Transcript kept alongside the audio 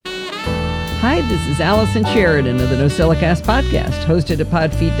Hi, this is Allison Sheridan of the NosillaCast podcast, hosted at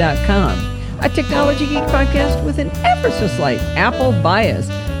podfeet.com, a technology geek podcast with an ever so slight Apple bias.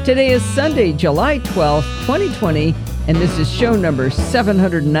 Today is Sunday, July 12th, 2020, and this is show number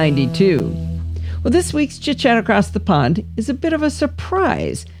 792. Well, this week's Chit Chat Across the Pond is a bit of a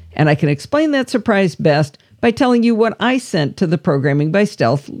surprise, and I can explain that surprise best by telling you what I sent to the Programming by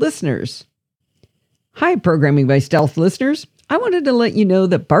Stealth listeners. Hi, Programming by Stealth listeners. I wanted to let you know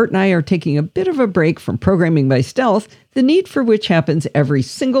that Bart and I are taking a bit of a break from Programming by Stealth, the need for which happens every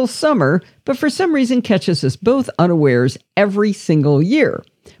single summer, but for some reason catches us both unawares every single year.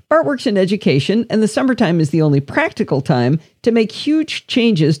 Bart works in education, and the summertime is the only practical time to make huge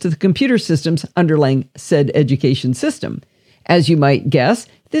changes to the computer systems underlying said education system. As you might guess,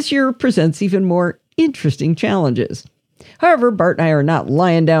 this year presents even more interesting challenges. However, Bart and I are not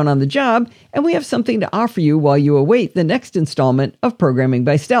lying down on the job, and we have something to offer you while you await the next installment of Programming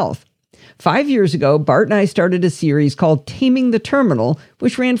by Stealth. 5 years ago, Bart and I started a series called Taming the Terminal,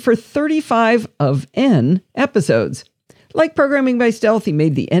 which ran for 35 of N episodes. Like Programming by Stealth, he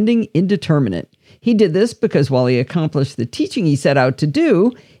made the ending indeterminate. He did this because while he accomplished the teaching he set out to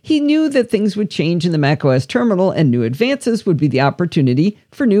do, he knew that things would change in the macOS terminal and new advances would be the opportunity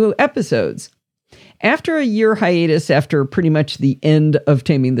for new episodes. After a year hiatus after pretty much the end of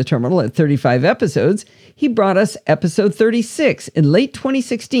Taming the Terminal at 35 episodes, he brought us episode 36 in late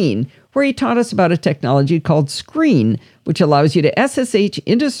 2016, where he taught us about a technology called Screen, which allows you to SSH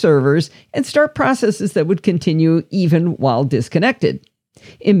into servers and start processes that would continue even while disconnected.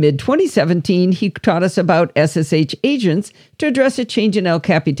 In mid-2017, he taught us about SSH agents to address a change in El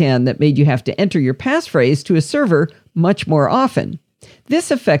Capitan that made you have to enter your passphrase to a server much more often. This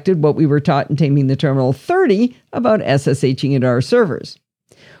affected what we were taught in Taming the Terminal 30 about SSHing into our servers.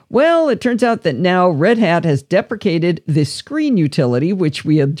 Well, it turns out that now Red Hat has deprecated the Screen utility, which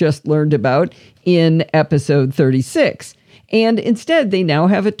we had just learned about in episode 36. And instead, they now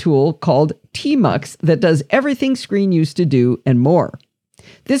have a tool called Tmux that does everything Screen used to do and more.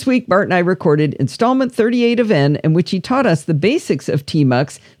 This week, Bart and I recorded installment 38 of N, in which he taught us the basics of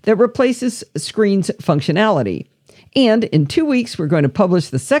Tmux that replaces Screen's functionality. And in 2 weeks, we're going to publish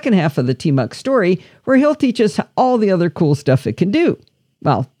the second half of the Tmux story, where he'll teach us all the other cool stuff it can do.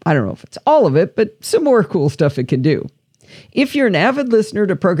 Well, I don't know if it's all of it, but some more cool stuff it can do. If you're an avid listener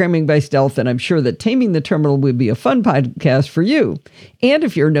to Programming by Stealth, then I'm sure that Taming the Terminal would be a fun podcast for you. And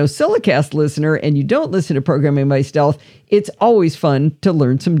if you're a NosillaCast listener and you don't listen to Programming by Stealth, it's always fun to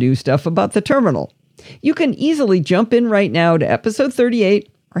learn some new stuff about the terminal. You can easily jump in right now to episode 38,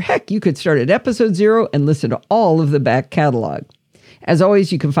 or heck, you could start at episode 0 and listen to all of the back catalog. As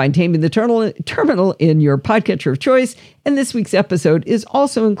always, you can find Taming the Terminal in your podcatcher of choice, and this week's episode is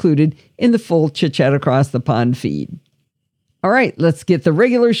also included in the full Chit Chat Across the Pond feed. All right, let's get the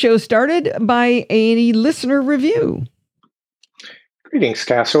regular show started by a listener review. Greetings,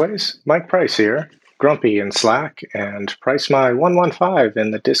 castaways. Mike Price here, grumpy in Slack, and Price My 115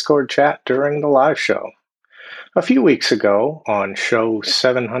 in the Discord chat during the live show. A few weeks ago, on show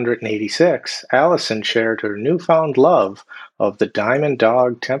 786, Allison shared her newfound love of the Diamond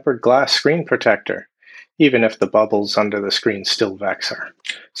Dog tempered glass screen protector, even if the bubbles under the screen still vex her.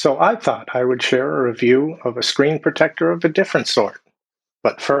 So I thought I would share a review of a screen protector of a different sort.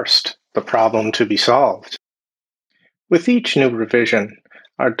 But first, the problem to be solved. With each new revision,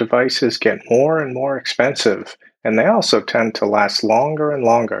 our devices get more and more expensive, and they also tend to last longer and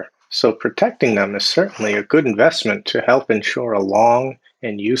longer. So protecting them is certainly a good investment to help ensure a long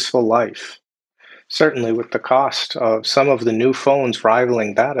and useful life. Certainly with the cost of some of the new phones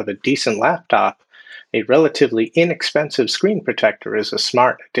rivaling that of a decent laptop, a relatively inexpensive screen protector is a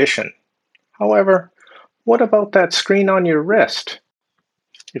smart addition. However, what about that screen on your wrist?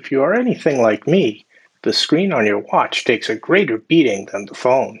 If you are anything like me, the screen on your watch takes a greater beating than the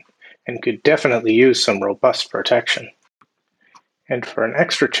phone and could definitely use some robust protection. And for an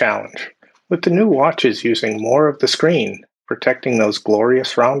extra challenge, with the new watches using more of the screen, protecting those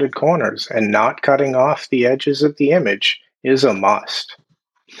glorious rounded corners and not cutting off the edges of the image is a must.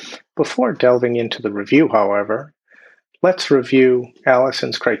 Before delving into the review, however, let's review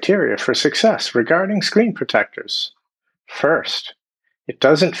Allison's criteria for success regarding screen protectors. First, it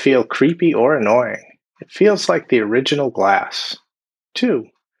doesn't feel creepy or annoying. It feels like the original glass. 2,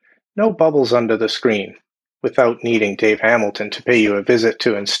 no bubbles under the screen. Without needing Dave Hamilton to pay you a visit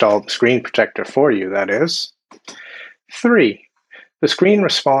to install the screen protector for you, that is. 3, the screen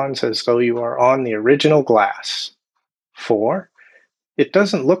responds as though you are on the original glass. 4, it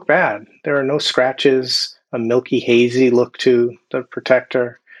doesn't look bad. There are no scratches, a milky hazy look to the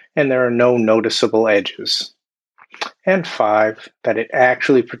protector, and there are no noticeable edges. And 5, that it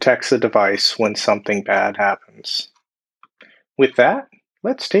actually protects the device when something bad happens. With that,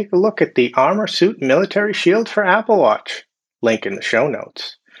 let's take a look at the Armor Suit Military Shield for Apple Watch. Link in the show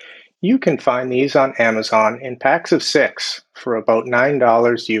notes. You can find these on Amazon in packs of 6 for about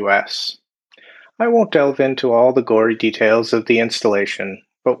 $9 US. I won't delve into all the gory details of the installation,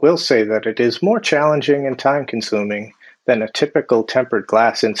 but will say that it is more challenging and time-consuming than a typical tempered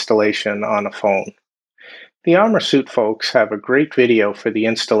glass installation on a phone. The Armor Suit folks have a great video for the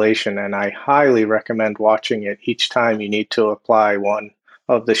installation, and I highly recommend watching it each time you need to apply one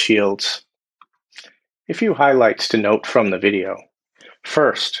of the shields. A few highlights to note from the video.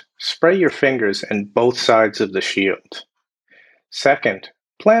 First, spray your fingers in both sides of the shield. Second,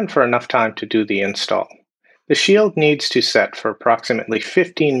 plan for enough time to do the install. The shield needs to set for approximately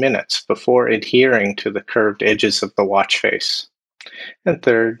 15 minutes before adhering to the curved edges of the watch face. And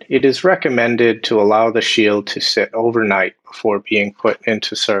third, it is recommended to allow the shield to sit overnight before being put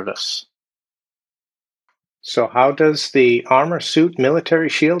into service. So how does the Armor Suit Military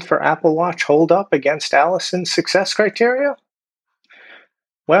Shield for Apple Watch hold up against Allison's success criteria?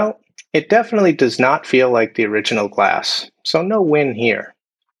 Well, it definitely does not feel like the original glass, so no win here.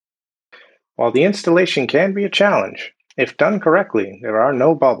 While the installation can be a challenge, if done correctly, there are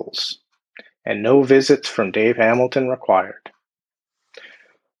no bubbles, and no visits from Dave Hamilton required.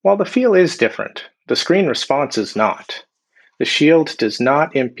 While the feel is different, the screen response is not. The shield does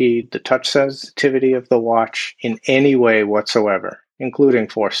not impede the touch sensitivity of the watch in any way whatsoever, including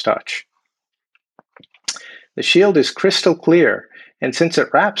Force Touch. The shield is crystal clear, and since it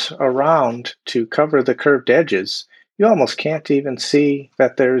wraps around to cover the curved edges, you almost can't even see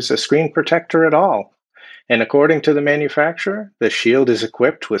that there's a screen protector at all. And according to the manufacturer, the shield is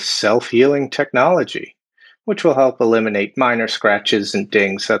equipped with self-healing technology, which will help eliminate minor scratches and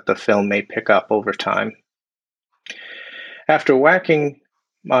dings that the film may pick up over time. After whacking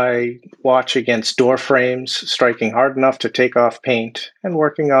my watch against door frames, striking hard enough to take off paint, and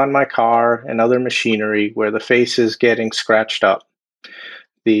working on my car and other machinery where the face is getting scratched up,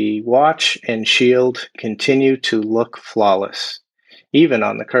 the watch and shield continue to look flawless, even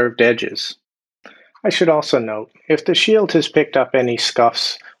on the curved edges. I should also note, if the shield has picked up any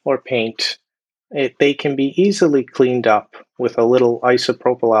scuffs or paint, they can be easily cleaned up with a little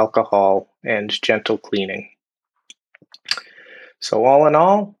isopropyl alcohol and gentle cleaning. So all in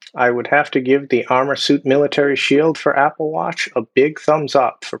all, I would have to give the Armor Suit Military Shield for Apple Watch a big thumbs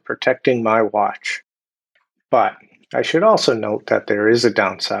up for protecting my watch. But I should also note that there is a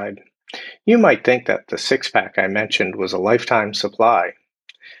downside. You might think that the 6-pack I mentioned was a lifetime supply,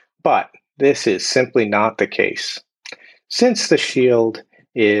 but this is simply not the case. Since the shield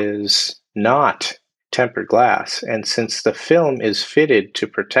is not tempered glass, and since the film is fitted to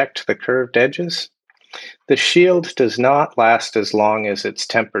protect the curved edges, the shield does not last as long as its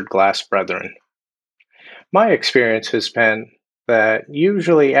tempered glass brethren. My experience has been that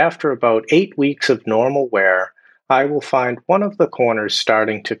usually after about 8 weeks of normal wear, I will find one of the corners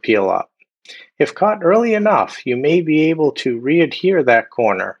starting to peel up. If caught early enough, you may be able to re-adhere that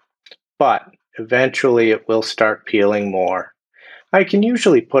corner, but eventually it will start peeling more. I can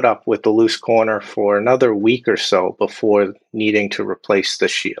usually put up with the loose corner for another week or so before needing to replace the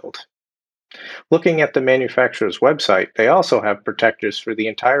shield. Looking at the manufacturer's website, they also have protectors for the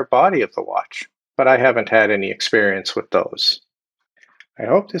entire body of the watch, but I haven't had any experience with those. I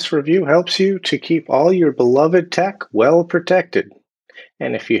hope this review helps you to keep all your beloved tech well protected.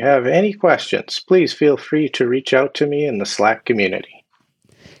 And if you have any questions, please feel free to reach out to me in the Slack community.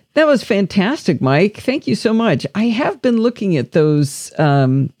 That was fantastic, Mike. Thank you so much. I have been looking at those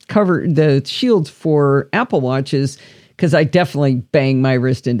the shields for Apple Watches because I definitely bang my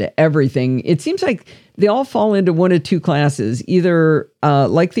wrist into everything. It seems like they all fall into one of two classes, either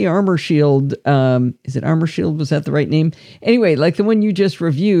like the Armor Shield. Is it Armor Shield? Was that the right name? Anyway, like the one you just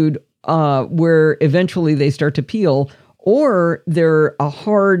reviewed, where eventually they start to peel, or they're a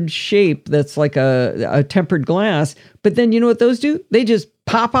hard shape that's like a tempered glass. But then you know what those do? They just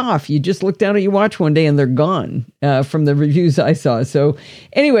pop off. You just look down at your watch one day and they're gone from the reviews I saw. So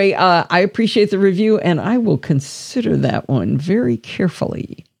anyway, I appreciate the review and I will consider that one very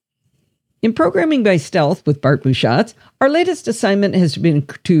carefully. In Programming by Stealth with Bart Busschots, our latest assignment has been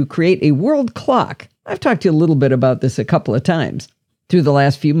to create a world clock. I've talked to you a little bit about this a couple of times. Through the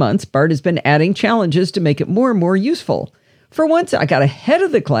last few months, Bart has been adding challenges to make it more and more useful. For once, I got ahead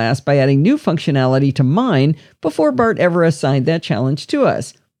of the class by adding new functionality to mine before Bart ever assigned that challenge to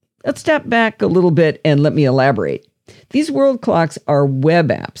us. Let's step back a little bit and let me elaborate. These world clocks are web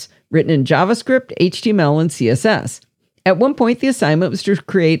apps written in JavaScript, HTML, and CSS. At one point, the assignment was to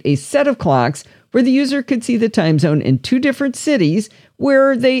create a set of clocks where the user could see the time zone in 2 different cities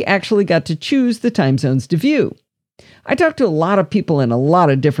where they actually got to choose the time zones to view. I talked to a lot of people in a lot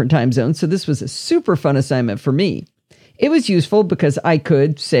of different time zones, so this was a super fun assignment for me. It was useful because I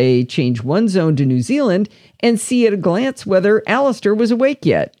could, say, change one zone to New Zealand and see at a glance whether Alistair was awake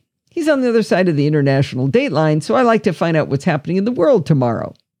yet. He's on the other side of the international date line, so I like to find out what's happening in the world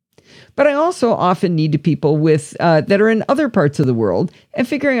tomorrow. But I also often need to people that are in other parts of the world, and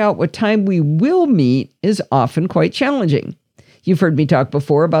figuring out what time we will meet is often quite challenging. You've heard me talk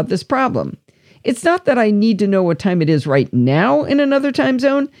before about this problem. It's not that I need to know what time it is right now in another time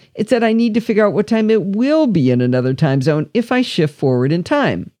zone. It's that I need to figure out what time it will be in another time zone if I shift forward in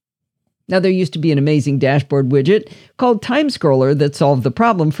time. Now, there used to be an amazing dashboard widget called Time Scroller that solved the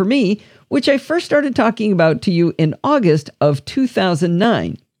problem for me, which I first started talking about to you in August of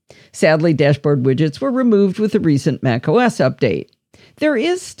 2009. Sadly, dashboard widgets were removed with the recent macOS update. There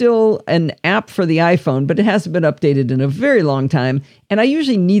is still an app for the iPhone, but it hasn't been updated in a very long time, and I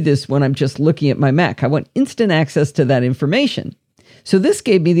usually need this when I'm just looking at my Mac. I want instant access to that information. So this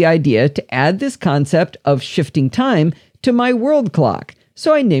gave me the idea to add this concept of shifting time to my world clock,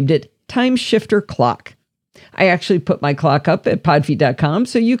 so I named it Time Shifter Clock. I actually put my clock up at podfeet.com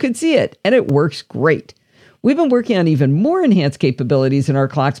so you could see it, and it works great. We've been working on even more enhanced capabilities in our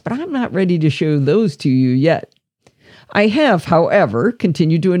clocks, but I'm not ready to show those to you yet. I have, however,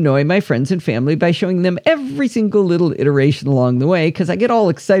 continued to annoy my friends and family by showing them every single little iteration along the way because I get all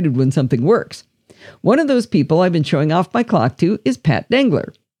excited when something works. One of those people I've been showing off my clock to is Pat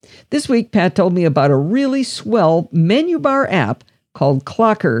Dengler. This week, Pat told me about a really swell menu bar app called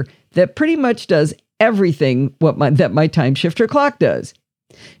Clocker that pretty much does everything that my time shifter clock does.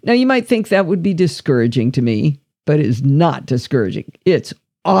 Now, you might think that would be discouraging to me, but it is not discouraging. It's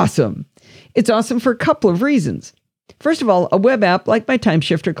awesome. It's awesome for a couple of reasons. First of all, a web app like my time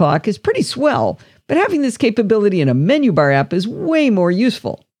shifter clock is pretty swell, but having this capability in a menu bar app is way more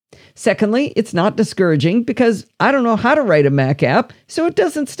useful. Secondly, it's not discouraging because I don't know how to write a Mac app, so it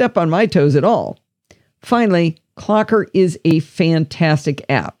doesn't step on my toes at all. Finally, Clocker is a fantastic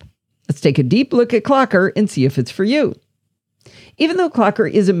app. Let's take a deep look at Clocker and see if it's for you. Even though Clocker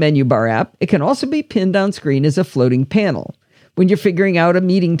is a menu bar app, it can also be pinned on screen as a floating panel. When you're figuring out a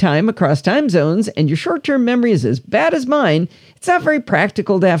meeting time across time zones and your short-term memory is as bad as mine, it's not very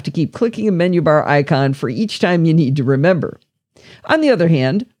practical to have to keep clicking a menu bar icon for each time you need to remember. On the other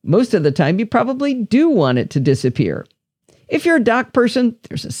hand, most of the time you probably do want it to disappear. If you're a dock person,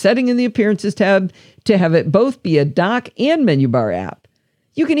 there's a setting in the Appearances tab to have it both be a dock and menu bar app.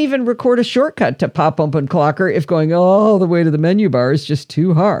 You can even record a shortcut to pop open Clocker if going all the way to the menu bar is just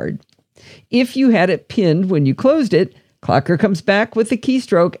too hard. If you had it pinned when you closed it, Clocker comes back with the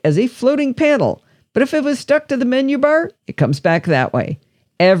keystroke as a floating panel, but if it was stuck to the menu bar, it comes back that way.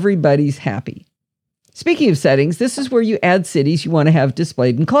 Everybody's happy. Speaking of settings, this is where you add cities you want to have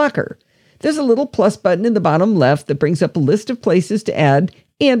displayed in Clocker. There's a little plus button in the bottom left that brings up a list of places to add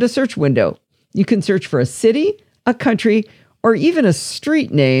and a search window. You can search for a city, a country, or even a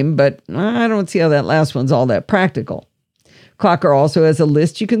street name, but I don't see how that last one's all that practical. Clocker also has a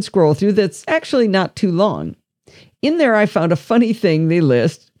list you can scroll through that's actually not too long. In there, I found a funny thing they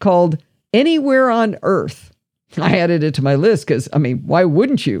list called Anywhere on Earth. I added it to my list because, why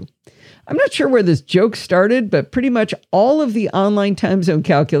wouldn't you? I'm not sure where this joke started, but pretty much all of the online time zone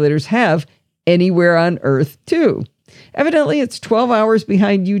calculators have Anywhere on Earth too. Evidently, it's 12 hours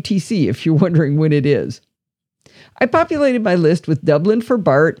behind UTC if you're wondering when it is. I populated my list with Dublin for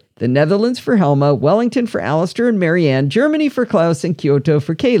Bart, the Netherlands for Helma, Wellington for Alistair and Marianne, Germany for Klaus, and Kyoto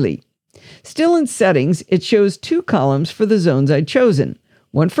for Kaylee. Still in settings, it shows 2 columns for the zones I'd chosen,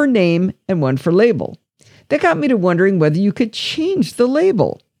 one for name and one for label. That got me to wondering whether you could change the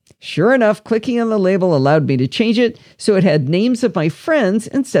label. Sure enough, clicking on the label allowed me to change it so it had names of my friends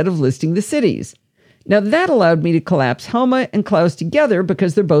instead of listing the cities. Now that allowed me to collapse Helma and Klaus together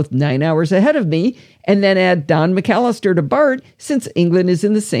because they're both 9 hours ahead of me, and then add Don McAllister to Bart since England is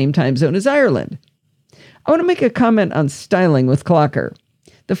in the same time zone as Ireland. I want to make a comment on styling with Clocker.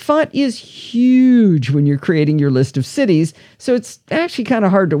 The font is huge when you're creating your list of cities, so it's actually kind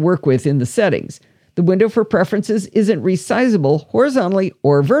of hard to work with in the settings. The window for preferences isn't resizable horizontally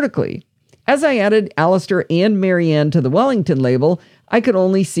or vertically. As I added Alistair and Marianne to the Wellington label, I could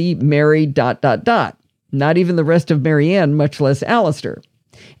only see Mary ... Not even the rest of Marianne, much less Alistair.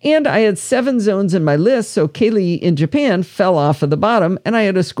 And I had 7 zones in my list, so Kaylee in Japan fell off of the bottom, and I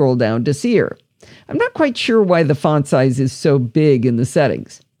had to scroll down to see her. I'm not quite sure why the font size is so big in the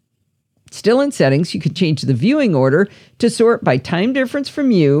settings. Still in settings, you can change the viewing order to sort by time difference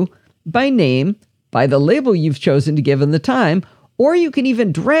from you, by name, by the label you've chosen to give in the time, Or you can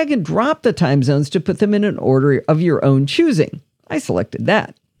even drag and drop the time zones to put them in an order of your own choosing. I selected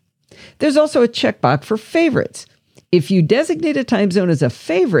that. There's also a checkbox for favorites. If you designate a time zone as a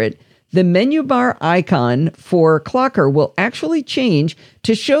favorite, the menu bar icon for Clockr will actually change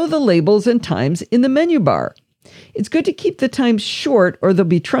to show the labels and times in the menu bar. It's good to keep the times short or they'll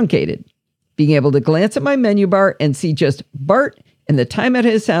be truncated. Being able to glance at my menu bar and see just Bart and the time at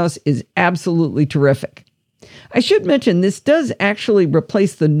his house is absolutely terrific. I should mention this does actually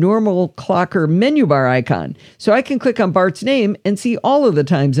replace the normal Clockr menu bar icon, so I can click on Bart's name and see all of the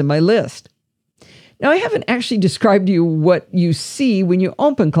times in my list. Now, I haven't actually described to you what you see when you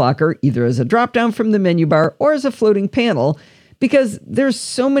open Clockr, either as a drop-down from the menu bar or as a floating panel, because there's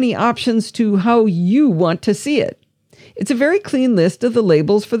so many options to how you want to see it. It's a very clean list of the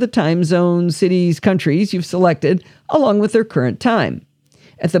labels for the time zones, cities, countries you've selected, along with their current time.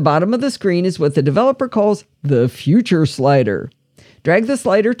 At the bottom of the screen is what the developer calls the future slider. Drag the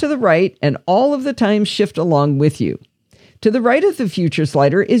slider to the right and all of the times shift along with you. To the right of the future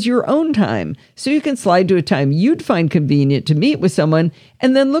slider is your own time, so you can slide to a time you'd find convenient to meet with someone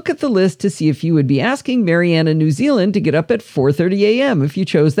and then look at the list to see if you would be asking Marianne in New Zealand to get up at 4:30 a.m. if you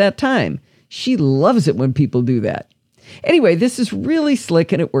chose that time. She loves it when people do that. Anyway, this is really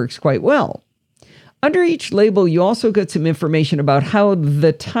slick and it works quite well. Under each label, you also get some information about how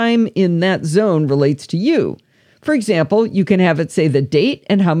the time in that zone relates to you. For example, you can have it say the date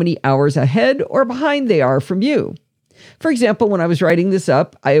and how many hours ahead or behind they are from you. For example, when I was writing this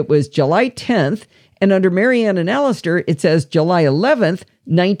up, it was July 10th, and under Marianne and Alistair, it says July 11th,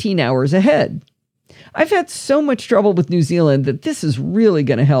 19 hours ahead. I've had so much trouble with New Zealand that this is really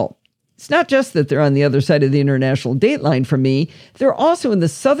going to help. It's not just that they're on the other side of the international date line from me, they're also in the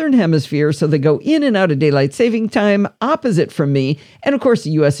southern hemisphere, so they go in and out of daylight saving time opposite from me. And of course,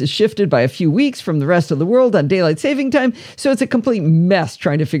 the US is shifted by a few weeks from the rest of the world on daylight saving time, so it's a complete mess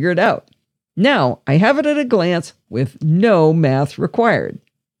trying to figure it out. Now, I have it at a glance with no math required.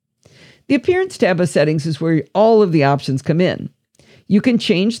 The Appearance tab of settings is where all of the options come in. You can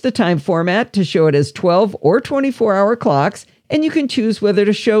change the time format to show it as 12 or 24-hour clocks, and you can choose whether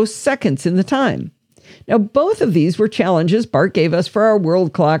to show seconds in the time. Now, both of these were challenges Bart gave us for our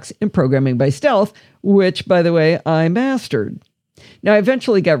world clocks in Programming by Stealth, which, by the way, I mastered. Now, I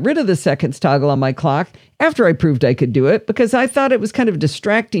eventually got rid of the seconds toggle on my clock after I proved I could do it because I thought it was kind of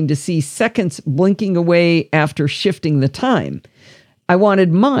distracting to see seconds blinking away after shifting the time. I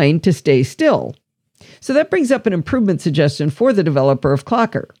wanted mine to stay still. So that brings up an improvement suggestion for the developer of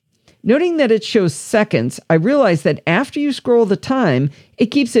Clockr. Noting that it shows seconds, I realized that after you scroll the time,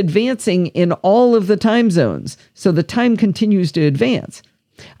 it keeps advancing in all of the time zones, so the time continues to advance.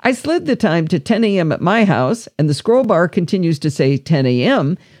 I slid the time to 10 a.m. at my house, and the scroll bar continues to say 10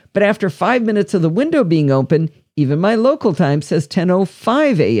 a.m., but after 5 minutes of the window being open, even my local time says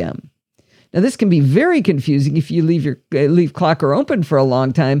 10:05 a.m. Now, this can be very confusing if you leave Clockr open for a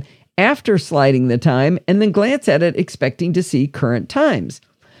long time after sliding the time and then glance at it expecting to see current times.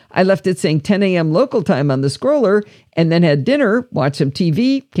 I left it saying 10 a.m. local time on the scroller and then had dinner, watched some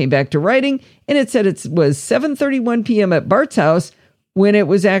TV, came back to writing, and it said it was 7:31 p.m. at Bart's house when it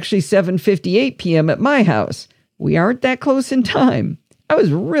was actually 7:58 p.m. at my house. We aren't that close in time. I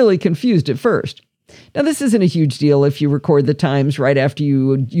was really confused at first. Now, this isn't a huge deal if you record the times right after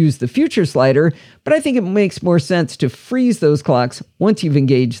you use the future slider, but I think it makes more sense to freeze those clocks once you've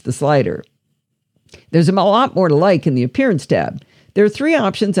engaged the slider. There's a lot more to like in the Appearance tab. There are 3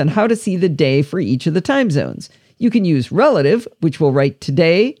 options on how to see the day for each of the time zones. You can use Relative, which will write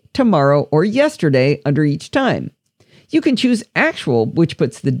today, tomorrow, or yesterday under each time. You can choose Actual, which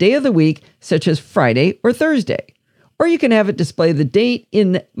puts the day of the week, such as Friday or Thursday. Or you can have it display the date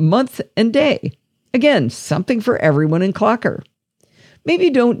in month and day. Again, something for everyone in Clockr. Maybe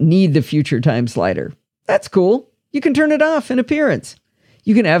you don't need the future time slider. That's cool. You can turn it off in Appearance.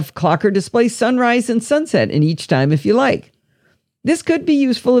 You can have Clockr display sunrise and sunset in each time if you like. This could be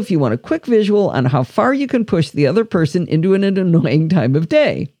useful if you want a quick visual on how far you can push the other person into an annoying time of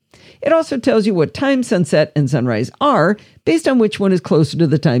day. It also tells you what time sunset and sunrise are based on which one is closer to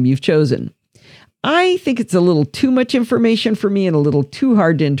the time you've chosen. I think it's a little too much information for me and a little too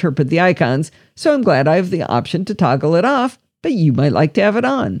hard to interpret the icons, so I'm glad I have the option to toggle it off, but you might like to have it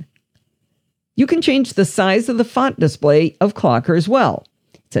on. You can change the size of the font display of Clockr as well.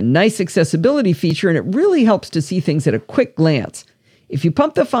 It's a nice accessibility feature and it really helps to see things at a quick glance. If you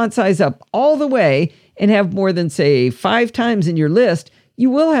pump the font size up all the way and have more than, say, 5 times in your list, you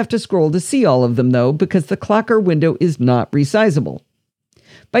will have to scroll to see all of them, though, because the Clockr window is not resizable.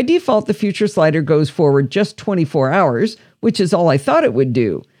 By default, the future slider goes forward just 24 hours, which is all I thought it would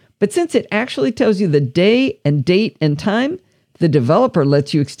do. But since it actually tells you the day and date and time, The developer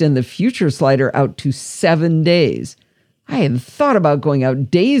lets you extend the future slider out to 7 days. I hadn't thought about going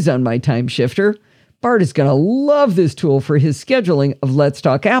out days on my time shifter. Bart is going to love this tool for his scheduling of Let's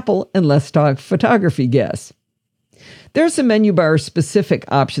Talk Apple and Let's Talk Photography guests. There's some menu bar specific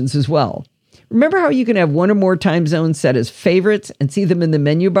options as well. Remember how you can have one or more time zones set as favorites and see them in the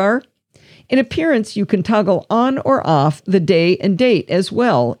menu bar? In Appearance, you can toggle on or off the day and date as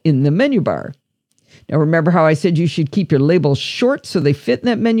well in the menu bar. Now remember how I said you should keep your labels short so they fit in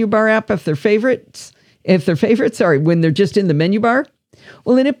that menu bar app if they're favorites, when they're just in the menu bar?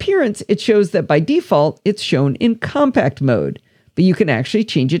 Well, in Appearance, it shows that by default, it's shown in compact mode, but you can actually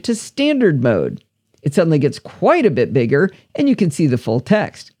change it to standard mode. It suddenly gets quite a bit bigger, and you can see the full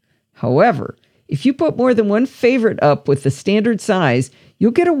text. However, if you put more than one favorite up with the standard size,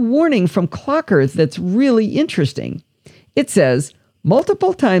 you'll get a warning from Clockr that's really interesting. It says,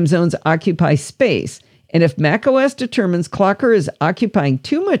 multiple time zones occupy space, and if macOS determines Clockr is occupying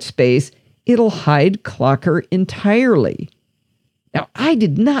too much space, it'll hide Clockr entirely. Now, I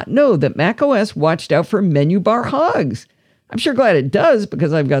did not know that macOS watched out for menu bar hogs. I'm sure glad it does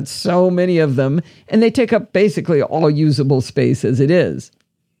because I've got so many of them, and they take up basically all usable space as it is.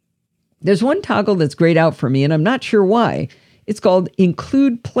 There's one toggle that's grayed out for me, and I'm not sure why. It's called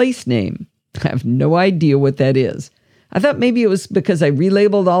Include Place Name. I have no idea what that is. I thought maybe it was because I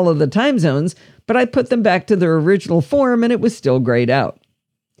relabeled all of the time zones, but I put them back to their original form, and it was still grayed out.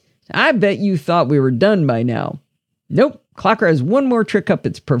 I bet you thought we were done by now. Nope. Clockr has one more trick up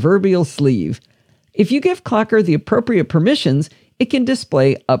its proverbial sleeve. If you give Clockr the appropriate permissions, it can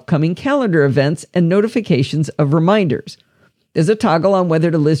display upcoming calendar events and notifications of reminders. There's a toggle on whether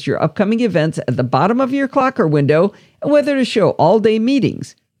to list your upcoming events at the bottom of your Clockr window and whether to show all-day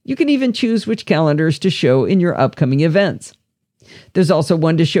meetings. You can even choose which calendars to show in your upcoming events. There's also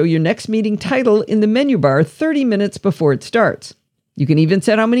one to show your next meeting title in the menu bar 30 minutes before it starts. You can even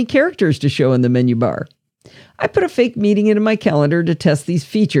set how many characters to show in the menu bar. I put a fake meeting into my calendar to test these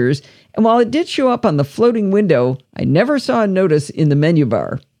features, and while it did show up on the floating window, I never saw a notice in the menu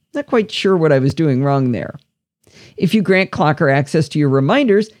bar. Not quite sure what I was doing wrong there. If you grant Clockr access to your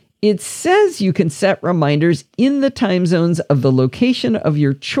reminders, it says you can set reminders in the time zones of the location of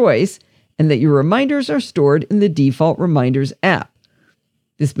your choice and that your reminders are stored in the default Reminders app.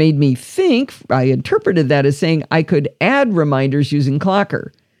 This made me think, I interpreted that as saying I could add reminders using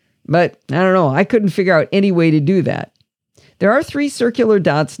Clockr. But I don't know, I couldn't figure out any way to do that. There are 3 circular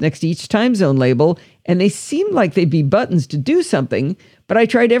dots next to each time zone label, and they seem like they'd be buttons to do something, but I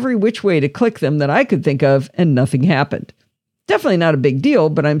tried every which way to click them that I could think of, and nothing happened. Definitely not a big deal,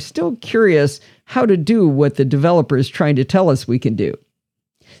 but I'm still curious how to do what the developer is trying to tell us we can do.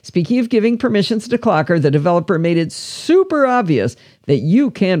 Speaking of giving permissions to Clockr, the developer made it super obvious that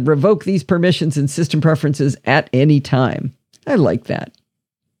you can revoke these permissions in system preferences at any time. I like that.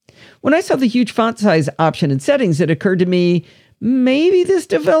 When I saw the huge font size option in settings, it occurred to me, maybe this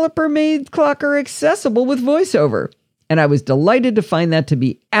developer made Clockr accessible with VoiceOver. And I was delighted to find that to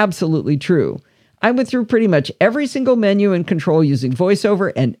be absolutely true. I went through pretty much every single menu and control using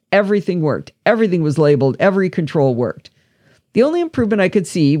VoiceOver, and everything worked. Everything was labeled. Every control worked. The only improvement I could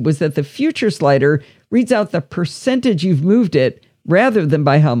see was that the future slider reads out the percentage you've moved it rather than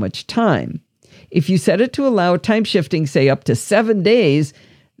by how much time. If you set it to allow time shifting, say up to 7 days,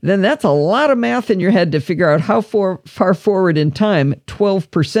 then that's a lot of math in your head to figure out how far forward in time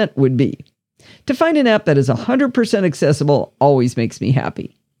 12% would be. To find an app that is 100% accessible always makes me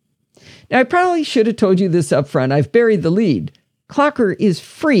happy. Now, I probably should have told you this up front. I've buried the lead. Clockr is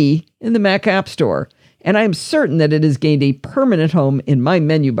free in the Mac App Store, and I am certain that it has gained a permanent home in my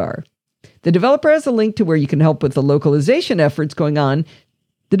menu bar. The developer has a link to where you can help with the localization efforts going on.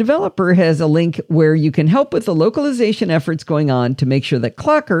 The developer has a link where you can help with the localization efforts going on to make sure that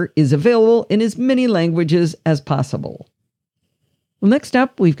Clockr is available in as many languages as possible. Well, next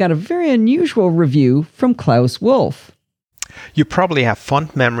up, we've got a very unusual review from Klaus Wolf. You probably have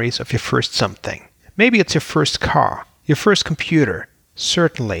fond memories of your first something. Maybe it's your first car, your first computer,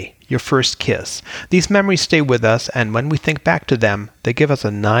 certainly your first kiss. These memories stay with us, and when we think back to them, they give us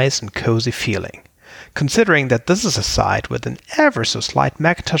a nice and cozy feeling. Considering that this is a site with an ever so slight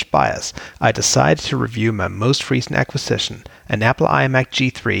Macintosh bias, I decided to review my most recent acquisition, an Apple iMac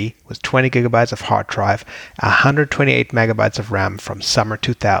G3 with 20 GB of hard drive, 128 MB of RAM from summer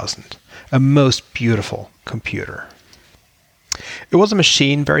 2000. A most beautiful computer. It was a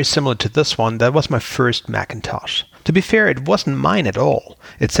machine very similar to this one that was my first Macintosh. To be fair, it wasn't mine at all.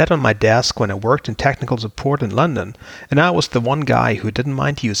 It sat on my desk when I worked in technical support in London, and I was the one guy who didn't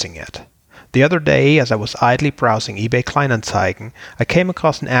mind using it. The other day, as I was idly browsing eBay Kleinanzeigen, I came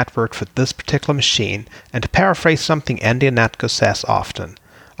across an advert for this particular machine, and to paraphrase something Andy Ihnatko says often,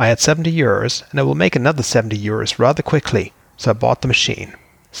 I had 70 euros, and I will make another 70 euros rather quickly, so I bought the machine.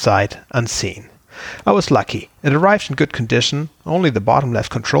 Sight unseen. I was lucky. It arrived in good condition, only the bottom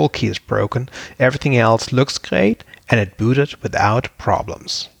left control key is broken, everything else looks great, and it booted without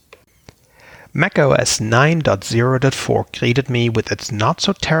problems. macOS 9.0.4 greeted me with its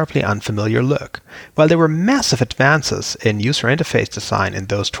not-so-terribly unfamiliar look. While there were massive advances in user interface design in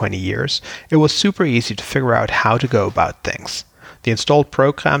those 20 years, it was super easy to figure out how to go about things. The installed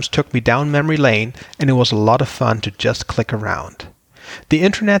programs took me down memory lane, and it was a lot of fun to just click around. The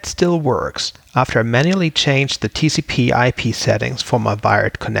internet still works after I manually changed the TCP/IP settings for my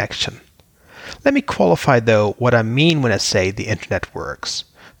wired connection. Let me qualify though what I mean when I say the internet works.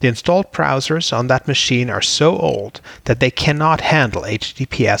 The installed browsers on that machine are so old that they cannot handle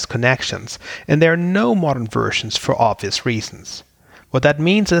HTTPS connections, and there are no modern versions for obvious reasons. What that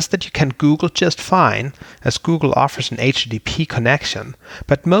means is that you can Google just fine, as Google offers an HTTP connection,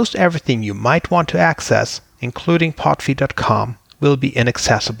 but most everything you might want to access, including podfeet.com, will be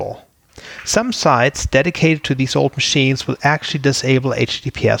inaccessible. Some sites dedicated to these old machines will actually disable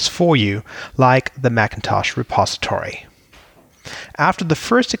HTTPS for you, like the Macintosh repository. After the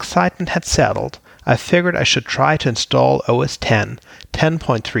first excitement had settled, I figured I should try to install OS X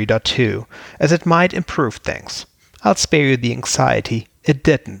 10.3.2, as it might improve things. I'll spare you the anxiety, it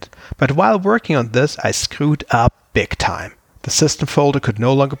didn't, but while working on this I screwed up big time. The system folder could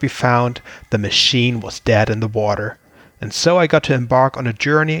no longer be found, the machine was dead in the water, and so I got to embark on a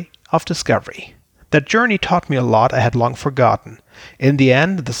journey of discovery. That journey taught me a lot I had long forgotten. In the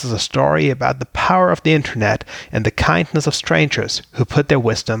end, this is a story about the power of the internet and the kindness of strangers who put their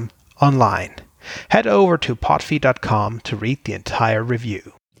wisdom online. Head over to podfeet.com to read the entire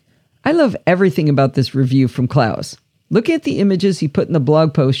review. I love everything about this review from Klaus. Looking at the images he put in the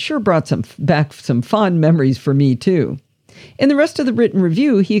blog post sure brought back some fond memories for me too. In the rest of the written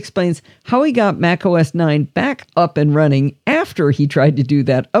review, he explains how he got macOS 9 back up and running after he tried to do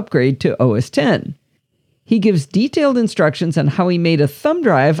that upgrade to OS X. He gives detailed instructions on how he made a thumb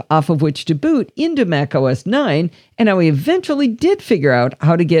drive off of which to boot into macOS 9, and how he eventually did figure out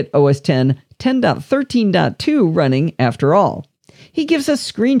how to get OS X 10.13.2 running after all. He gives us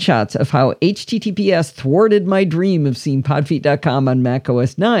screenshots of how HTTPS thwarted my dream of seeing podfeet.com on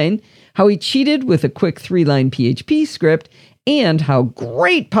macOS 9, how he cheated with a quick 3-line PHP script, and how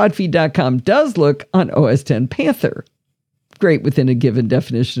great podfeet.com does look on OS X Panther. Great within a given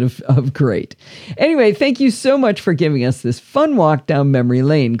definition of great. Anyway, thank you so much for giving us this fun walk down memory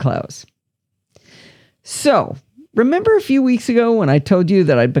lane, Klaus. So, remember a few weeks ago when I told you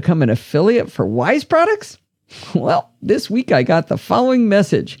that I'd become an affiliate for Wyze products? Well, this week I got the following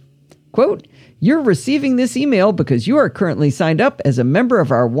message. Quote, "You're receiving this email because you are currently signed up as a member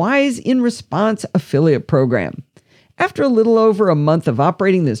of our Wyze in Response affiliate program. After a little over a month of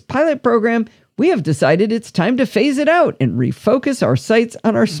operating this pilot program, we have decided it's time to phase it out and refocus our sights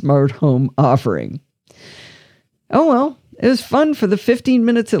on our smart home offering." Oh well, it was fun for the 15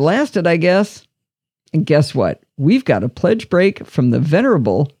 minutes it lasted, I guess. And guess what? We've got a pledge break from the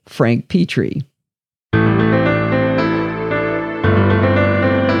venerable Frank Petrie.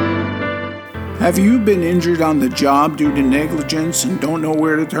 Have you been injured on the job due to negligence and don't know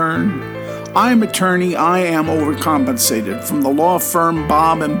where to turn? I'm attorney I Am Overcompensated from the law firm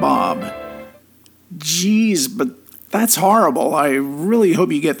Bob & Bob. Geez, but that's horrible. I really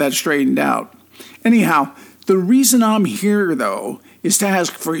hope you get that straightened out. Anyhow, the reason I'm here, though, is to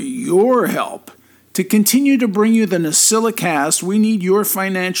ask for your help. To continue to bring you the NosillaCast, we need your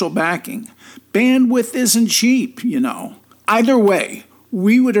financial backing. Bandwidth isn't cheap, you know. Either way,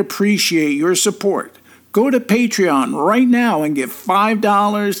 we would appreciate your support. Go to Patreon right now and give $5,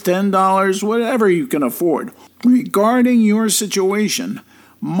 $10, whatever you can afford. Regarding your situation,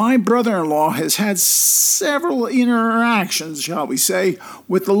 my brother-in-law has had several interactions, shall we say,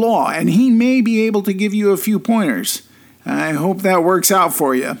 with the law, and he may be able to give you a few pointers. I hope that works out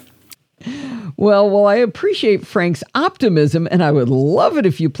for you. Well, I appreciate Frank's optimism, and I would love it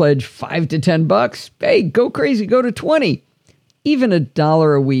if you pledge $5 to $10. Hey, go crazy, go to 20. Even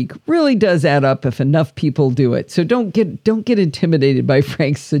 $1 a week really does add up if enough people do it. So don't get intimidated by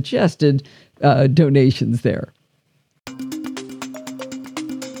Frank's suggested donations there.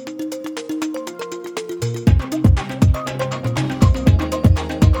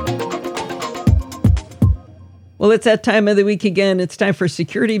 Well, it's that time of the week again. It's time for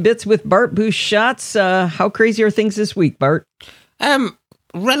Security Bits with Bart Busschots. How crazy are things this week, Bart?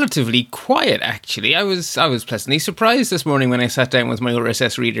 Relatively quiet, actually. I was pleasantly surprised this morning when I sat down with my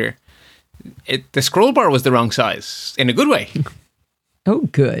RSS reader. the scroll bar was the wrong size in a good way. Oh,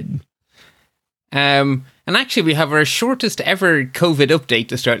 good. And actually, we have our shortest ever COVID update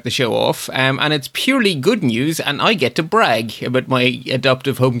to start the show off, and it's purely good news, and I get to brag about my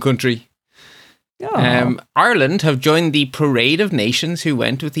adoptive home country. Oh. Ireland have joined the parade of nations who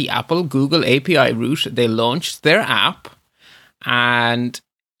went with the Apple-Google API route. They launched their app, and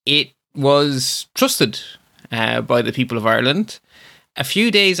it was trusted by the people of Ireland. A few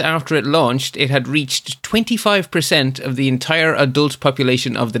days after it launched, it had reached 25% of the entire adult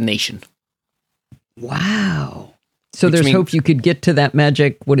population of the nation. Wow. So Which there's means- hope you could get to that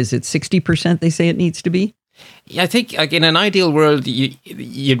magic, what is it, 60% they say it needs to be? Yeah, I think like in an ideal world,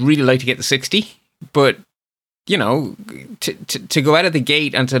 you'd really like to get to 60, but you know, to go out of the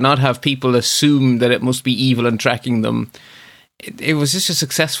gate and to not have people assume that it must be evil and tracking them, it was just a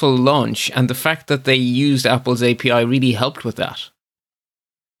successful launch, and the fact that they used Apple's API really helped with that.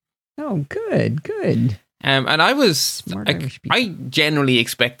 Oh, good, good. And I was, Smart Irish people. I generally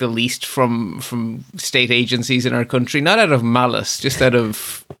expect the least from state agencies in our country, not out of malice, just out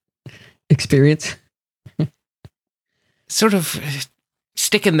of Experience? sort of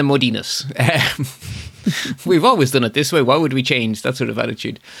stick in the muddiness. We've always done it this way. Why would we change? That sort of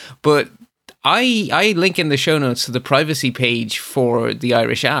attitude. But I link in the show notes to the privacy page for the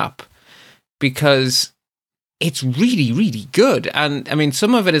Irish app because it's really, really good. And I mean,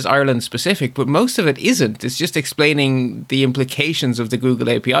 some of it is Ireland specific, but most of it isn't. It's just explaining the implications of the Google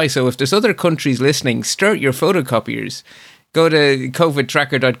API. So if there's other countries listening, start your photocopiers. Go to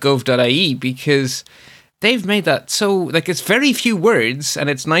covidtracker.gov.ie because they've made that so, like, it's very few words and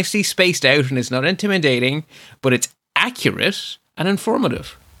it's nicely spaced out and it's not intimidating, but it's accurate and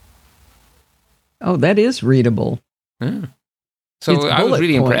informative. Oh, that is readable. Yeah. So It's I was bullet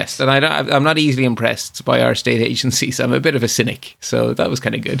really points. impressed, and I'm not easily impressed by our state agencies. I'm a bit of a cynic, so that was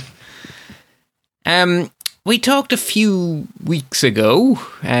kind of good. We talked a few weeks ago.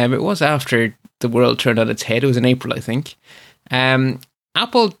 It was after the world turned on its head. It was in April, I think.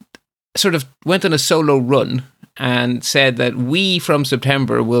 Apple sort of went on a solo run and said that we, from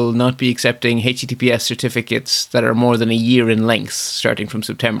September, will not be accepting HTTPS certificates that are more than a year in length, starting from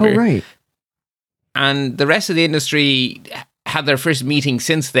September. Oh, right. And the rest of the industry had their first meeting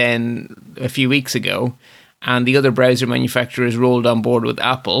since then, a few weeks ago, and the other browser manufacturers rolled on board with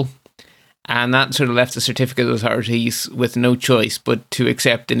Apple, and that sort of left the certificate authorities with no choice but to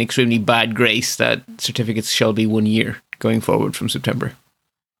accept an extremely bad grace that certificates shall be 1 year going forward from September.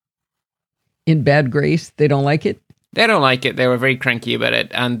 In bad grace, they don't like it? They don't like it. They were very cranky about it.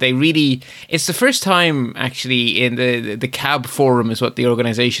 And they really, it's the first time actually in the CAB forum is what the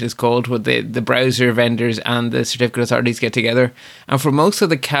organization is called, where the browser vendors and the certificate authorities get together. And for most of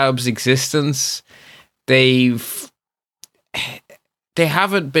the CAB's existence, they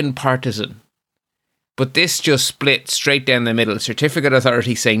haven't been partisan. But this just split straight down the middle. Certificate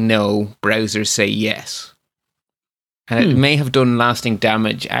authorities say no, browsers say yes. And it may have done lasting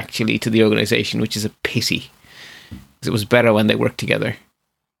damage actually to the organization, which is a pity. It was better when they worked together.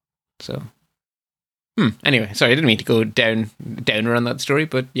 So, anyway, sorry, I didn't mean to go downer on that story,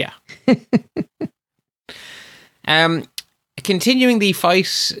 but yeah. Continuing the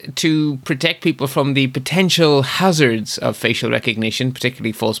fight to protect people from the potential hazards of facial recognition,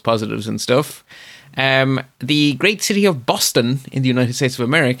 particularly false positives and stuff, the great city of Boston in the United States of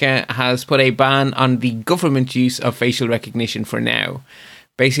America has put a ban on the government use of facial recognition for now.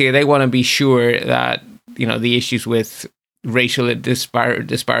 Basically, they want to be sure that the issues with racial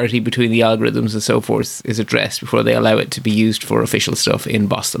disparity between the algorithms and so forth is addressed before they allow it to be used for official stuff in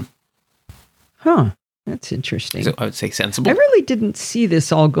Boston. Huh. That's interesting. So I would say sensible. I really didn't see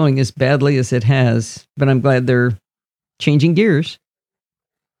this all going as badly as it has, but I'm glad they're changing gears.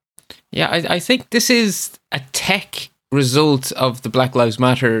 Yeah, I think this is a tech result of the Black Lives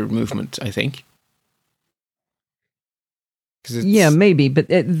Matter movement, I think. Yeah, maybe, but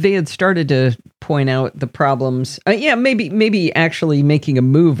they had started to point out the problems. Maybe actually making a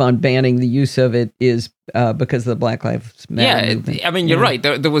move on banning the use of it is because of the Black Lives Matter movement. I mean, you're right.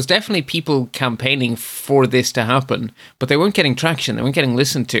 There was definitely people campaigning for this to happen, but they weren't getting traction. They weren't getting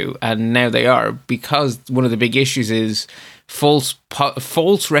listened to, and now they are, because one of the big issues is false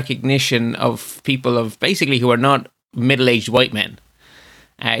recognition of people of basically who are not middle-aged white men.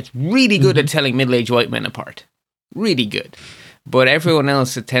 It's really good at telling middle-aged white men apart. Really good. But everyone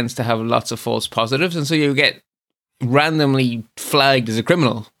else, it tends to have lots of false positives, and so you get randomly flagged as a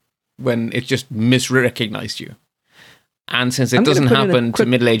criminal when it just misrecognized you. And since it doesn't happen to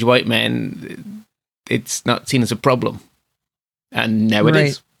middle-aged white men, it's not seen as a problem. And now it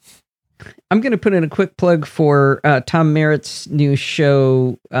is. I'm going to put in a quick plug for Tom Merritt's new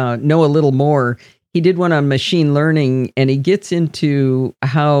show, Know a Little More. He did one on machine learning, and he gets into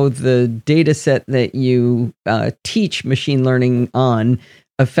how the data set that you teach machine learning on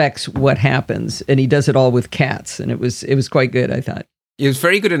affects what happens. And he does it all with cats. And it was quite good, I thought. It was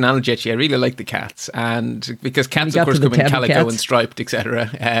very good analogy, actually. I really like the cats. And because cats, of course, come in calico and striped, etc.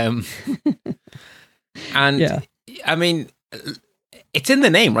 And yeah. I mean, it's in the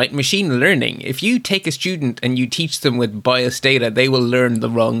name, right? Machine learning. If you take a student and you teach them with biased data, they will learn the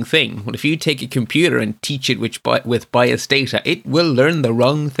wrong thing. But if you take a computer and teach it with biased data, it will learn the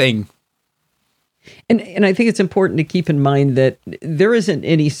wrong thing. And I think it's important to keep in mind that there isn't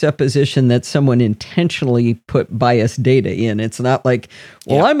any supposition that someone intentionally put biased data in. It's not like,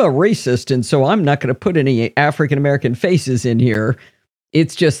 well, I'm a racist, and so I'm not going to put any African-American faces in here.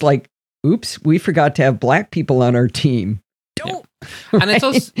 It's just like, oops, we forgot to have black people on our team. Don't. Right? And it's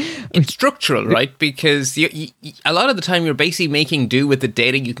also it's structural, right? Because you, a lot of the time you're basically making do with the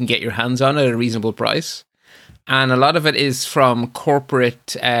data you can get your hands on at a reasonable price. And a lot of it is from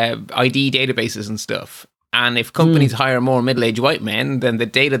corporate ID databases and stuff. And if companies hire more middle-aged white men, then the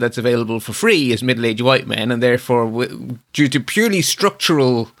data that's available for free is middle-aged white men. And therefore, due to purely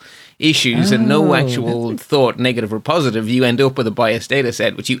structural issues and no actual thought, negative or positive, you end up with a biased data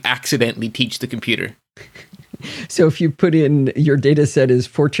set, which you accidentally teach the computer. So if you put in your data set is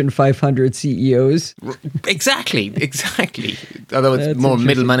Fortune 500 CEOs. Exactly. Although it's more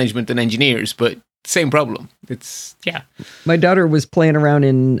middle management than engineers, but same problem. It's, yeah. My daughter was playing around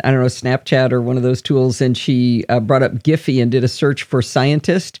in, I don't know, Snapchat or one of those tools, and she brought up Giphy and did a search for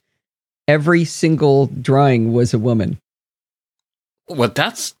scientist. Every single drawing was a woman. Well,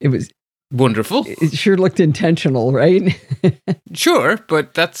 it was wonderful. It sure looked intentional, right? Sure,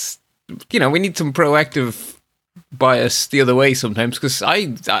 but that's, we need some proactive bias the other way sometimes, because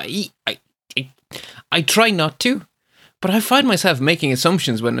I try not to, but I find myself making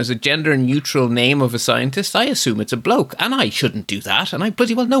assumptions when there's a gender neutral name of a scientist. I assume it's a bloke, and I shouldn't do that, and I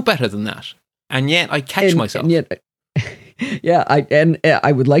bloody well know better than that. And yet I catch myself. And yet, yeah,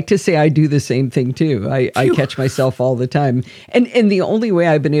 I would like to say I do the same thing too. I catch myself all the time. And the only way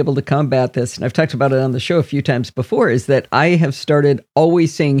I've been able to combat this, and I've talked about it on the show a few times before, is that I have started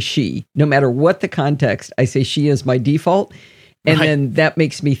always saying she. No matter what the context, I say she as my default. And then that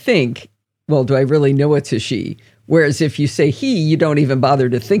makes me think, well, do I really know it's a she? Whereas if you say he, you don't even bother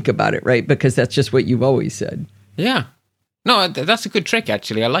to think about it, right? Because that's just what you've always said. Yeah. No, that's a good trick,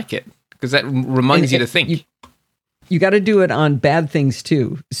 actually. I like it. Because that reminds you to think. You got to do it on bad things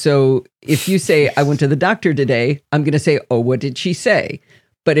too. So if you say, I went to the doctor today, I'm going to say, oh, what did she say?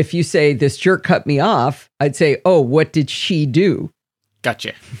 But if you say, this jerk cut me off, I'd say, oh, what did she do?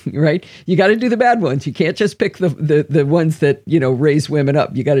 Gotcha. Right? You got to do the bad ones. You can't just pick the ones that, raise women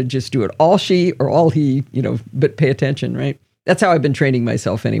up. You got to just do it all she or all he, but pay attention, right? That's how I've been training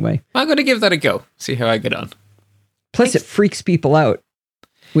myself anyway. I'm going to give that a go. See how I get on. Plus, it freaks people out.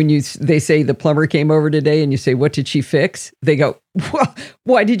 When they say the plumber came over today and you say, what did she fix? They go, well,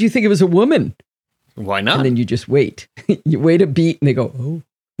 why did you think it was a woman? Why not? And then you just wait. You wait a beat and they go, oh.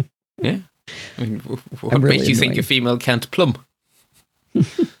 Yeah. I mean, what makes you think a female can't plumb?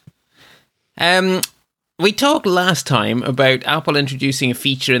 We talked last time about Apple introducing a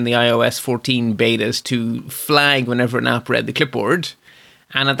feature in the iOS 14 betas to flag whenever an app read the clipboard.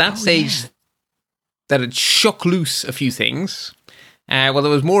 And at that stage, that it shook loose a few things. Well,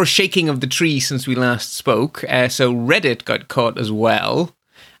 there was more shaking of the tree since we last spoke. So Reddit got caught as well.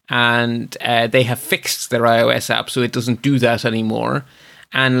 And they have fixed their iOS app so it doesn't do that anymore.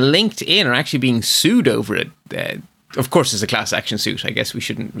 And LinkedIn are actually being sued over it. Of course, it's a class action suit. I guess we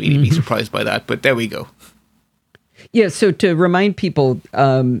shouldn't really be surprised by that. But there we go. Yeah, so to remind people,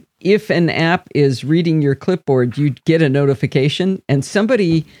 if an app is reading your clipboard, you get a notification. And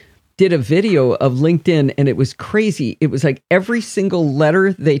somebody did a video of LinkedIn, and it was crazy. It was like every single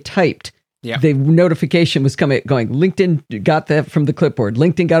letter they typed, the notification was going, LinkedIn got that from the clipboard.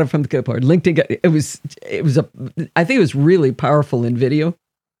 LinkedIn got it from the clipboard. LinkedIn got it was I think it was really powerful in video.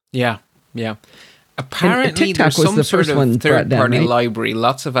 Yeah. Apparently, there's some sort of third-party library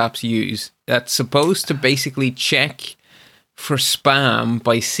lots of apps use that's supposed to basically check for spam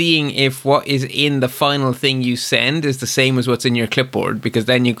by seeing if what is in the final thing you send is the same as what's in your clipboard, because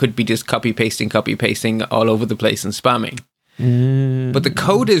then you could be just copy pasting all over the place and spamming. But the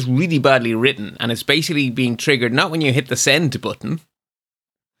code is really badly written, and it's basically being triggered not when you hit the send button,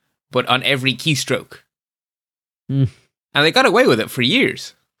 but on every keystroke. And they got away with it for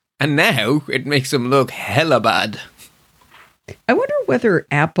years. And now it makes them look hella bad. I wonder whether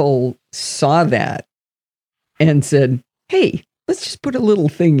Apple saw that and said, hey, let's just put a little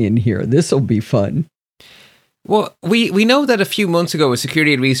thing in here. This will be fun. Well, we know that a few months ago, a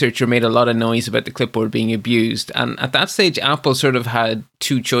security researcher made a lot of noise about the clipboard being abused. And at that stage, Apple sort of had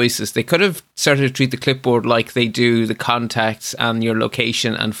two choices. They could have started to treat the clipboard like they do the contacts and your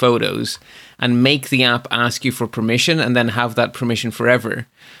location and photos and make the app ask you for permission and then have that permission forever.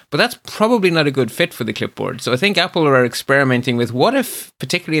 But that's probably not a good fit for the clipboard. So I think Apple are experimenting with what if,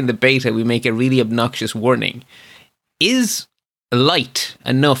 particularly in the beta, we make a really obnoxious warning. Is light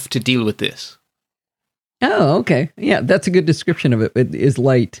enough to deal with this? Oh, okay. Yeah, that's a good description of it. It is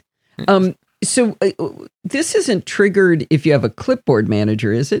light. So this isn't triggered if you have a clipboard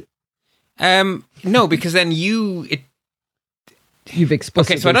manager, is it? No, because then you've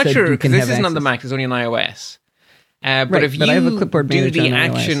explicitly okay, so I'm not said sure, you because can this have isn't on the access. Mac, it's only on iOS. But Right, if but I have a you clipboard do manager the on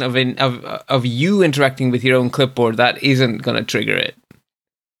iOS. action of you interacting with your own clipboard, that isn't going to trigger it.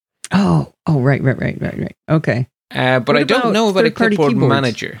 Oh, right. Okay. But What I don't about know about a third-party clipboard keyboards?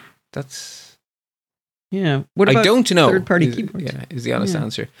 manager. That's Yeah. What I about don't know. third-party keyboards? Yeah, is the honest Yeah.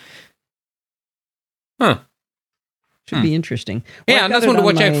 answer. Huh. Should be interesting. Well, Yeah, I've and got that's one it to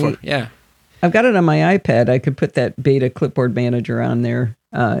on watch out my- for. Yeah. I've got it on my iPad. I could put that beta clipboard manager on there.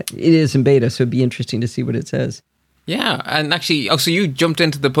 It is in beta, so it'd be interesting to see what it says. Yeah, and actually, so you jumped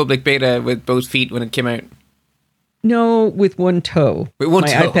into the public beta with both feet when it came out. No, with one toe. With one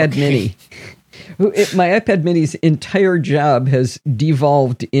my toe, iPad okay. Mini. My iPad Mini's entire job has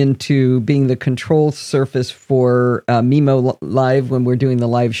devolved into being the control surface for Mimo Live when we're doing the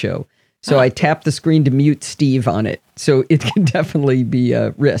live show. So I tap the screen to mute Steve on it. So it can definitely be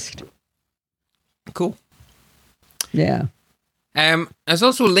risked. Cool. Yeah. There's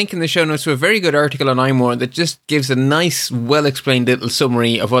also a link in the show notes to a very good article on iMore that just gives a nice, well-explained little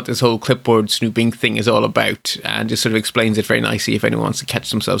summary of what this whole clipboard snooping thing is all about, and just sort of explains it very nicely if anyone wants to catch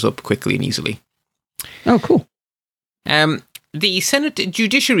themselves up quickly and easily. Oh, cool. The Senate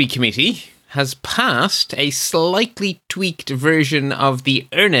Judiciary Committee has passed a slightly tweaked version of the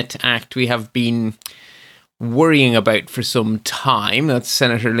Earn It Act we have been worrying about for some time. That's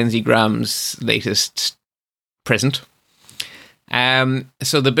Senator Lindsey Graham's latest present.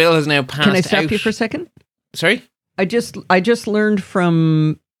 So the bill has now passed. Can I stop out. you for a second? Sorry? I just learned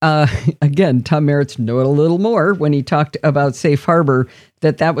from again, Tom Merritt's Know It a Little More when he talked about Safe Harbor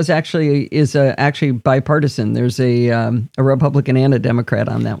that was actually bipartisan. There's a Republican and a Democrat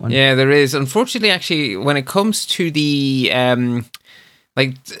on that one. Yeah, there is. Unfortunately, actually, when it comes to the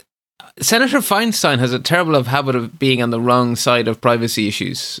Senator Feinstein has a terrible habit of being on the wrong side of privacy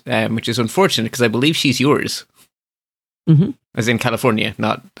issues, which is unfortunate because I believe she's yours. Mm-hmm. As in California,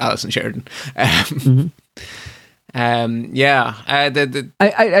 not Alison Sheridan. Mm-hmm.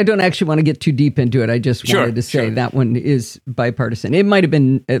 I don't actually want to get too deep into it. I just wanted to say that one is bipartisan. It might have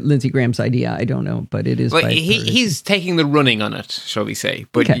been Lindsey Graham's idea. I don't know, but it is bipartisan. He's taking the running on it, shall we say.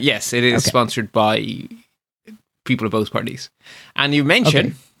 But yes, it is sponsored by people of both parties. And you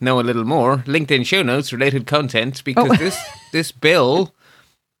mentioned, Know a Little More, LinkedIn show notes, related content, because this bill...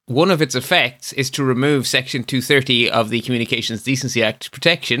 One of its effects is to remove Section 230 of the Communications Decency Act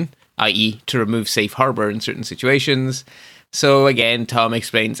protection, i.e. to remove Safe Harbor in certain situations. So again, Tom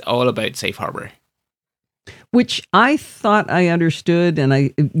explains all about Safe Harbor. Which I thought I understood, and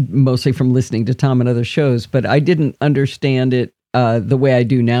I mostly from listening to Tom and other shows, but I didn't understand it the way I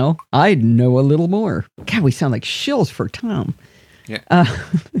do now. I know a little more. God, we sound like shills for Tom. Yeah.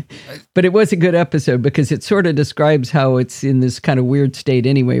 But it was a good episode because it sort of describes how it's in this kind of weird state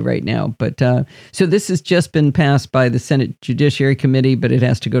anyway right now. But so this has just been passed by the Senate Judiciary Committee, but it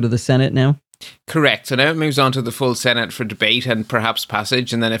has to go to the Senate now? Correct. So now it moves on to the full Senate for debate and perhaps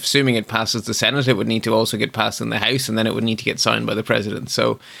passage. And then assuming it passes the Senate, it would need to also get passed in the House, and then it would need to get signed by the President.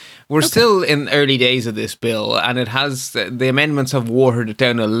 So we're still in early days of this bill, and it has the amendments have watered it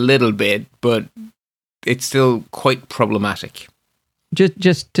down a little bit, but it's still quite problematic.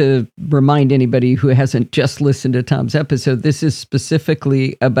 Just to remind anybody who hasn't just listened to Tom's episode, this is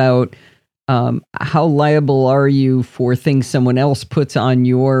specifically about how liable are you for things someone else puts on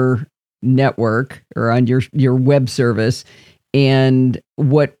your network or on your web service, and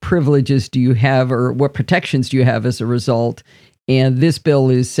what privileges do you have or what protections do you have as a result? And this bill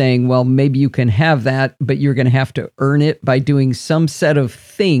is saying, well, maybe you can have that, but you're going to have to earn it by doing some set of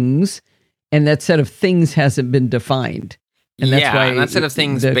things, and that set of things hasn't been defined. And that's why and that set of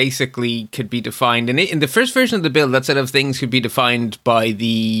things basically could be defined. And in the first version of the bill, that set of things could be defined by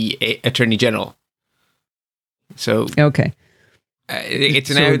the Attorney General. So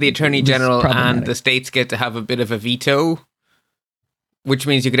it's now the Attorney General and the states get to have a bit of a veto, which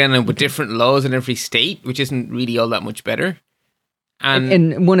means you could end up with different laws in every state, which isn't really all that much better.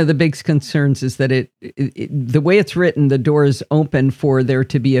 And one of the big concerns is that the way it's written, the door is open for there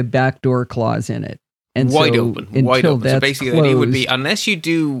to be a backdoor clause in it. And wide so open. That's so basically the idea would be, unless you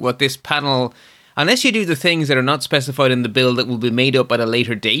do the things that are not specified in the bill that will be made up at a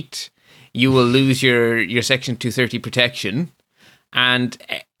later date, you will lose your Section 230 protection. And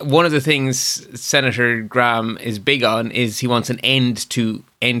one of the things Senator Graham is big on is he wants an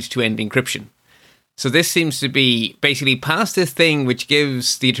end-to-end encryption. So this seems to be basically past this thing which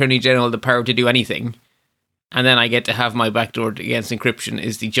gives the Attorney General the power to do anything, and then I get to have my backdoor against encryption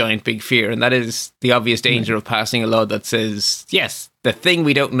is the giant big fear. And that is the obvious danger of passing a law that says, yes, the thing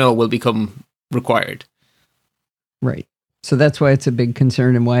we don't know will become required. Right. So that's why it's a big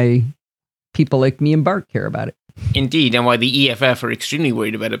concern and why people like me and Bart care about it. Indeed, and why the EFF are extremely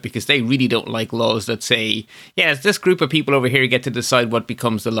worried about it, because they really don't like laws that say, yes, this group of people over here get to decide what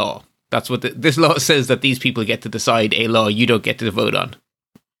becomes the law. That's what this law says, that these people get to decide a law you don't get to vote on.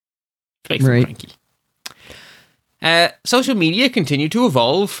 Makes them cranky. Social media continue to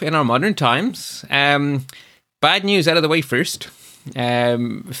evolve in our modern times. Bad news out of the way first.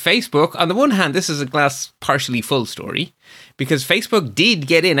 Facebook, on the one hand, this is a glass partially full story, because Facebook did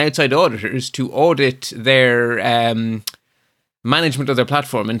get in outside auditors to audit their management of their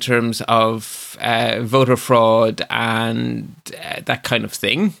platform in terms of voter fraud and that kind of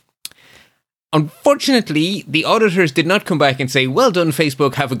thing. Unfortunately, the auditors did not come back and say, well done,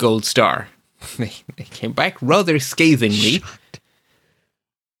 Facebook, have a gold star. They came back rather scathingly.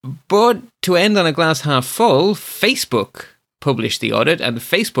 But to end on a glass half full, Facebook published the audit, and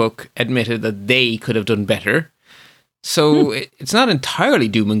Facebook admitted that they could have done better. So it's not entirely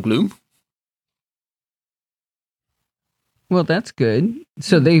doom and gloom. Well, that's good.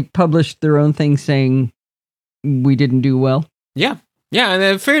 So they published their own thing saying we didn't do well? Yeah. Yeah,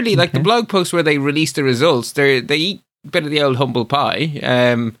 and fairly, like the blog post where they released the results, they eat a bit of the old humble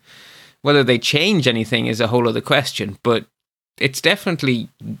pie. Whether they change anything is a whole other question, but it's definitely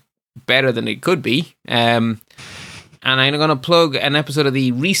better than it could be. And I'm going to plug an episode of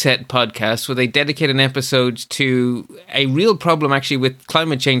the Reset podcast where they dedicate an episode to a real problem actually with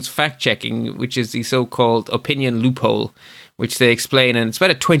climate change fact-checking, which is the so-called opinion loophole, which they explain. And it's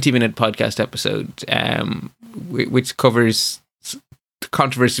about a 20-minute podcast episode, which covers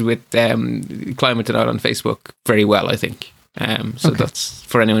controversy with climate denial on Facebook very well, I think. That's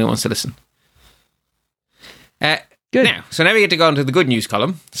for anyone who wants to listen. Good. Now we get to go on to the good news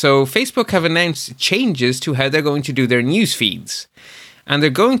column. So Facebook have announced changes to how they're going to do their news feeds. And they're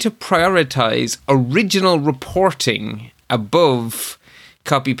going to prioritize original reporting above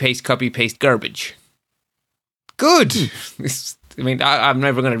copy-paste garbage. Good. I'm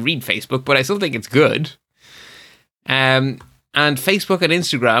never going to read Facebook, but I still think it's good. And Facebook and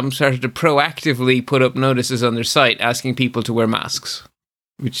Instagram started to proactively put up notices on their site asking people to wear masks,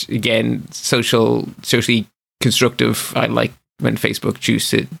 which, again, socially constructive. I like when Facebook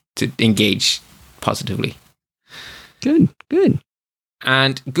chooses to engage positively. Good.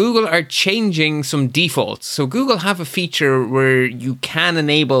 And Google are changing some defaults. So Google have a feature where you can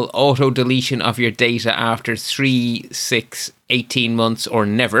enable auto deletion of your data after 3, 6, 18 months or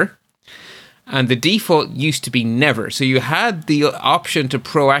never. And the default used to be never. So you had the option to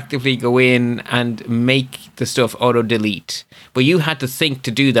proactively go in and make the stuff auto-delete. But you had to think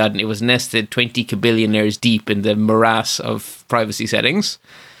to do that, and it was nested 20 kabillionaires deep in the morass of privacy settings.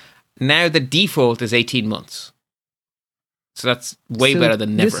 Now the default is 18 months. So that's way better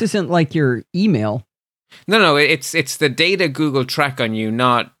than never. This isn't like your email. No, it's the data Google track on you,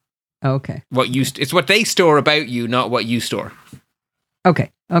 not what you... It's what they store about you, not what you store.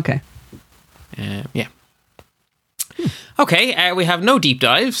 Okay. Yeah. Okay, we have no deep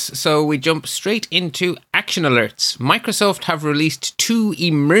dives, so we jump straight into action alerts. Microsoft have released 2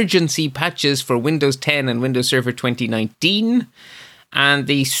 emergency patches for Windows 10 and Windows Server 2019. And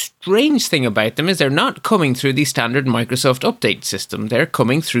the strange thing about them is they're not coming through the standard Microsoft update system. They're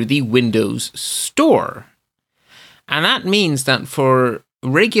coming through the Windows Store. And that means that for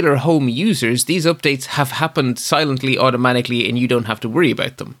regular home users, these updates have happened silently, automatically, and you don't have to worry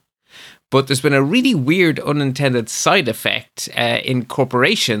about them. But there's been a really weird unintended side effect in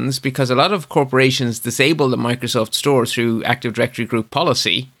corporations, because a lot of corporations disable the Microsoft Store through Active Directory group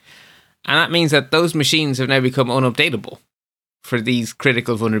policy. And that means that those machines have now become unupdatable for these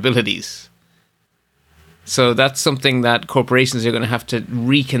critical vulnerabilities. So that's something that corporations are going to have to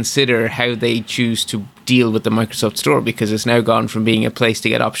reconsider how they choose to deal with the Microsoft Store, because it's now gone from being a place to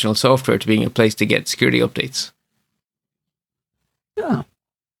get optional software to being a place to get security updates. Yeah.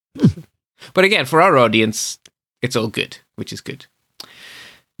 But again, for our audience, it's all good, which is good.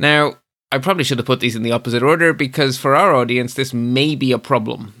 Now, I probably should have put these in the opposite order because for our audience, this may be a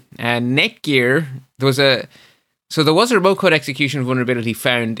problem. And Netgear, there was a remote code execution vulnerability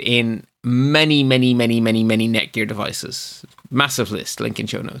found in many Netgear devices. Massive list, link in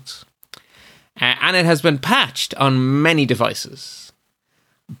show notes. And it has been patched on many devices.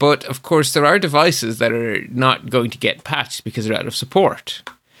 But of course, there are devices that are not going to get patched because they're out of support.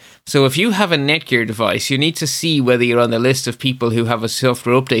 So if you have a Netgear device, you need to see whether you're on the list of people who have a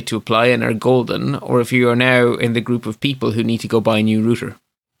software update to apply and are golden, or if you are now in the group of people who need to go buy a new router.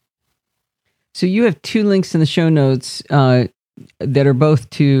 So you have two links in the show notes that are both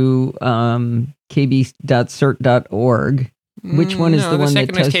to kb.cert.org. Which one is the one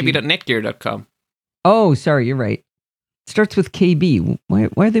that tells you? The second is kb.netgear.com. Oh, sorry, you're right. It starts with KB. Why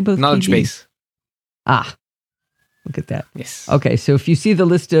are they both Knowledge KB? base. Ah, look at that. Yes. Okay, so if you see the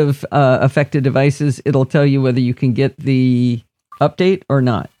list of affected devices, it'll tell you whether you can get the update or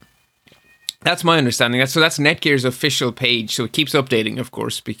not. That's my understanding. So that's Netgear's official page. So it keeps updating, of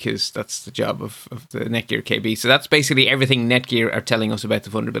course, because that's the job of the Netgear KB. So that's basically everything Netgear are telling us about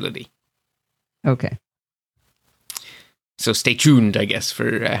the vulnerability. Okay. So stay tuned, I guess, for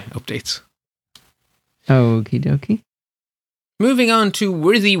updates. Okie dokie. Moving on to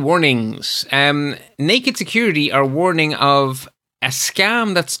worthy warnings. Naked Security are warning of a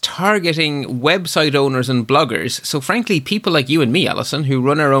scam that's targeting website owners and bloggers. So frankly, people like you and me, Alison, who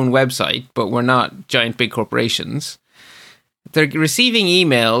run our own website, but we're not giant big corporations. They're receiving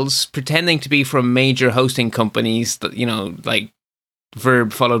emails pretending to be from major hosting companies, that, you know, like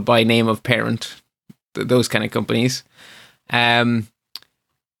verb followed by name of parent, those kind of companies.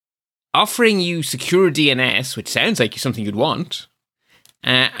 Offering you secure DNS, which sounds like something you'd want,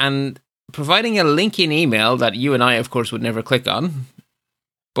 and providing a link in email that you and I, of course, would never click on.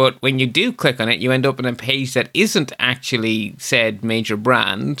 But when you do click on it, you end up on a page that isn't actually said major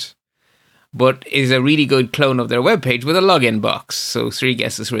brand, but is a really good clone of their webpage with a login box. So 3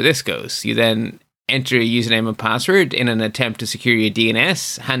 guesses where this goes. You then enter a username and password in an attempt to secure your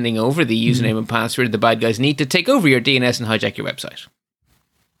DNS, handing over the username and password the bad guys need to take over your DNS and hijack your website.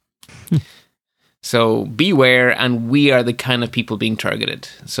 So beware, and we are the kind of people being targeted.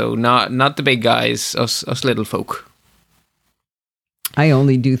 So not the big guys, us little folk. I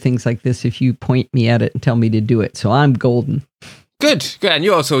only do things like this if you point me at it and tell me to do it. So I'm golden. Good. And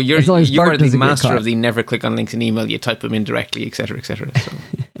you are the master of the never click on links in email. You type them in directly, etc., etc. So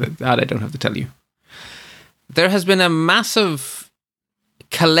that I don't have to tell you. There has been a massive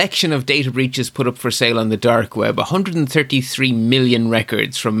collection of data breaches put up for sale on the dark web, 133 million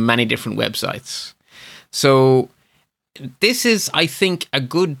records from many different websites. So this is, I think, a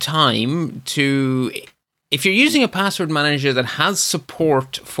good time to, if you're using a password manager that has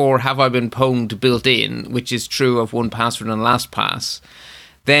support for Have I Been Pwned built in, which is true of 1Password and LastPass,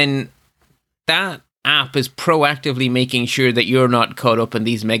 then that app is proactively making sure that you're not caught up in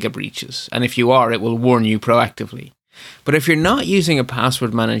these mega breaches. And if you are, it will warn you proactively. But if you're not using a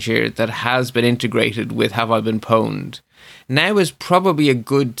password manager that has been integrated with Have I Been Pwned, now is probably a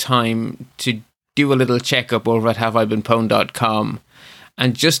good time to do a little checkup over at haveibeenpwned.com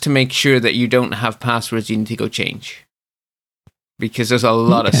and just to make sure that you don't have passwords you need to go change. Because there's a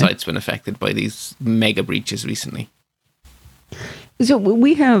lot of sites been affected by these mega breaches recently. So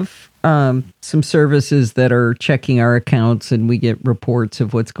we have some services that are checking our accounts, and we get reports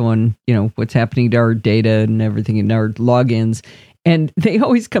of what's what's happening to our data and everything in our logins. And they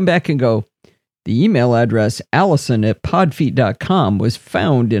always come back and go, the email address Allison@podfeet.com was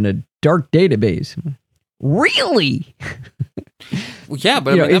found in a dark database. Really? Well, yeah,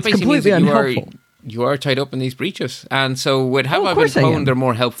 but I mean, it's completely unhelpful. You are tied up in these breaches. And so with Have I Been Pwned, they're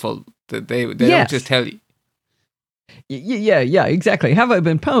more helpful. They don't just tell you. Yeah, exactly. Have I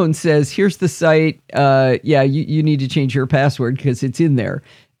Been Pwned says, here's the site. You need to change your password because it's in there.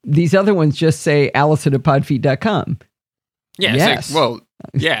 These other ones just say Allison@podfeet.com. Yeah, yes.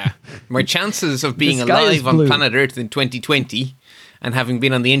 My chances of being alive on planet Earth in 2020 and having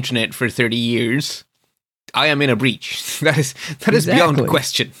been on the internet for 30 years, I am in a breach. That is beyond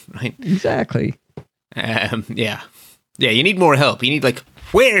question, right? Exactly. Yeah, you need more help. You need,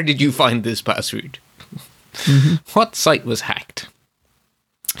 where did you find this password? What site was hacked?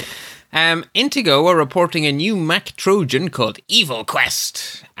 Intego are reporting a new Mac Trojan called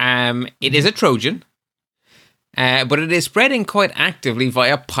EvilQuest. It is a Trojan, but it is spreading quite actively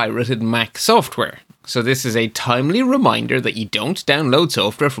via pirated Mac software. So this is a timely reminder that you don't download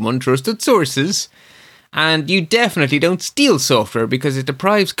software from untrusted sources, and you definitely don't steal software because it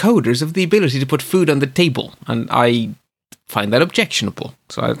deprives coders of the ability to put food on the table. And I find that objectionable.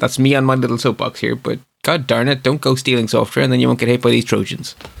 So that's me on my little soapbox here, but God darn it, don't go stealing software and then you won't get hit by these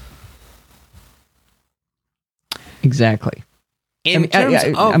Trojans. Exactly.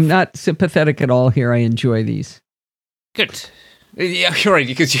 I'm not sympathetic at all here. I enjoy these. Good. Yeah, you're right,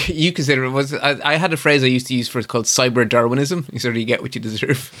 because you consider it was... I had a phrase I used to use for it called cyber Darwinism. You sort of get what you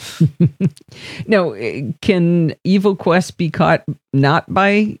deserve. Now, can Evil Quest be caught not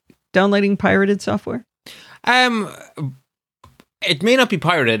by downloading pirated software? It may not be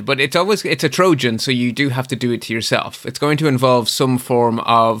pirated, but it's a Trojan, so you do have to do it to yourself. It's going to involve some form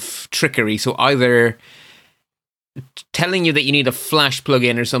of trickery. So either telling you that you need a Flash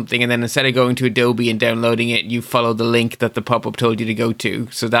plugin or something, and then instead of going to Adobe and downloading it, you follow the link that the pop-up told you to go to.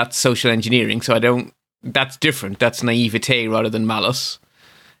 So that's social engineering. So that's different. That's naivete rather than malice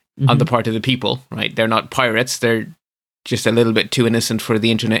on the part of the people, right? They're not pirates. They're just a little bit too innocent for the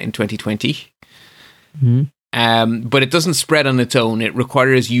internet in 2020. But it doesn't spread on its own. It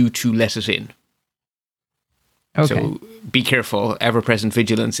requires you to let it in. Okay. So be careful. Ever-present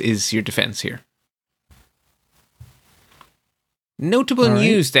vigilance is your defense here. Notable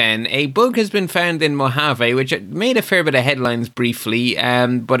news then. A bug has been found in Mojave, which made a fair bit of headlines briefly,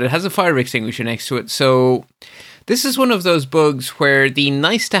 but it has a fire extinguisher next to it. So this is one of those bugs where the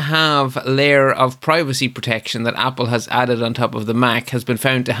nice-to-have layer of privacy protection that Apple has added on top of the Mac has been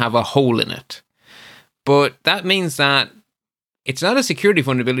found to have a hole in it. But that means that it's not a security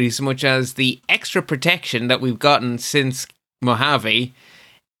vulnerability so much as the extra protection that we've gotten since Mojave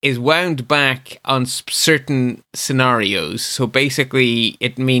is wound back on certain scenarios. So basically,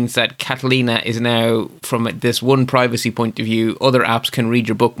 it means that Catalina is now, from this one privacy point of view, other apps can read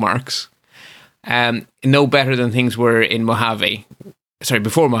your bookmarks. No better than things were in Mojave. Sorry,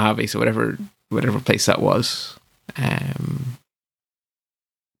 before Mojave, so whatever place that was.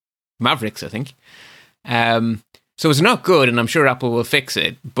 Mavericks, I think. So it's not good, and I'm sure Apple will fix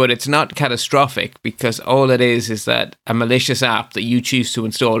it, but it's not catastrophic because all it is that a malicious app that you choose to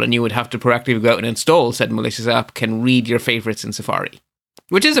install, and you would have to proactively go out and install said malicious app, can read your favorites in Safari,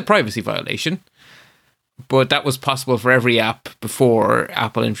 which is a privacy violation. But that was possible for every app before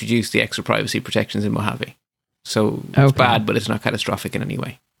Apple introduced the extra privacy protections in Mojave. So it's bad, but it's not catastrophic in any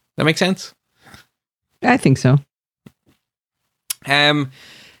way. That make sense? I think so.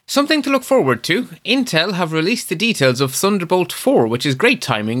 Something to look forward to. Intel have released the details of Thunderbolt 4, which is great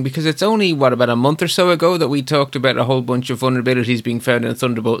timing because it's only, about a month or so ago that we talked about a whole bunch of vulnerabilities being found in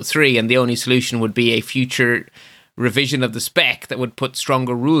Thunderbolt 3, and the only solution would be a future revision of the spec that would put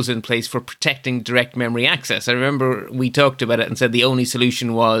stronger rules in place for protecting direct memory access. I remember we talked about it and said the only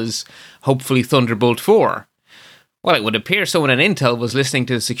solution was hopefully Thunderbolt 4. Well, it would appear someone at Intel was listening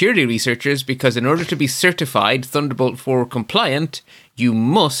to the security researchers because in order to be certified Thunderbolt 4 compliant, you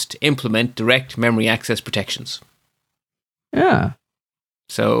must implement direct memory access protections. Yeah.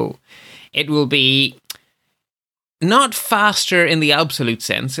 So it will be not faster in the absolute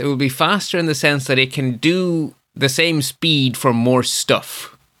sense. It will be faster in the sense that it can do the same speed for more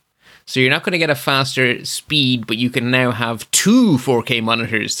stuff. So you're not going to get a faster speed, but you can now have 2 4K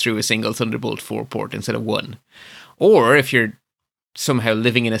monitors through a single Thunderbolt 4 port instead of 1. Or if you're somehow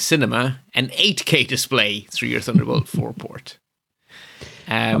living in a cinema, an 8K display through your Thunderbolt 4 port.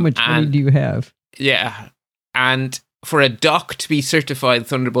 How much money do you have? Yeah. And for a dock to be certified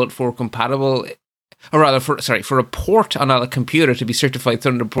Thunderbolt 4 compatible, or rather, for a port on a computer to be certified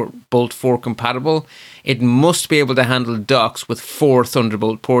Thunderbolt 4 compatible, it must be able to handle docks with 4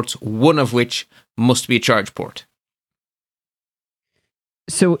 Thunderbolt ports, one of which must be a charge port.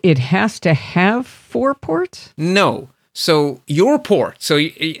 So it has to have 4 ports? No. So your port,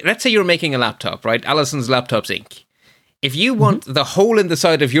 let's say you're making a laptop, right? Allison's Laptops Inc. If you want the hole in the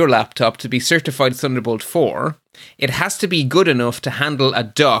side of your laptop to be certified Thunderbolt 4, it has to be good enough to handle a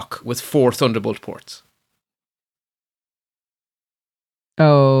dock with 4 Thunderbolt ports.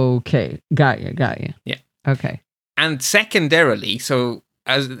 Okay. Got you. Yeah. Okay. And secondarily, so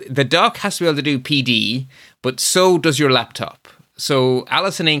as the dock has to be able to do PD, but so does your laptop. So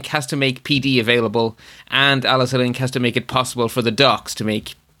Allison Inc. has to make PD available, and Allison Inc. has to make it possible for the docks to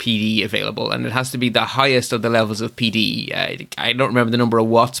make PD available, and it has to be the highest of the levels of PD. I don't remember the number of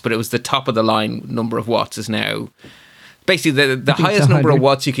watts, but it was the top of the line number of watts is now... Basically, the highest number of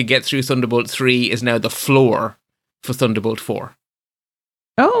watts you could get through Thunderbolt 3 is now the floor for Thunderbolt 4.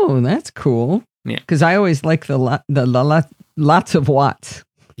 Oh, that's cool. Yeah. Because I always like the lots of watts.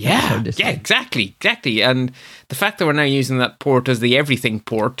 Yeah, exactly. And the fact that we're now using that port as the everything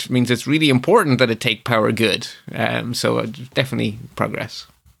port means it's really important that it take power good. So definitely progress.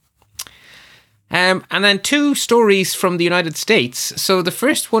 And then 2 stories from the United States. So the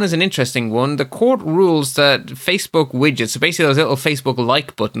first one is an interesting one. The court rules that Facebook widgets, so basically those little Facebook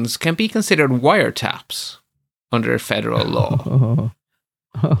like buttons, can be considered wiretaps under federal law.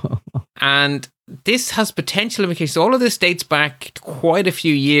 And this has potential implications. All of this dates back quite a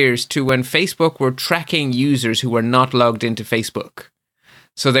few years to when Facebook were tracking users who were not logged into Facebook.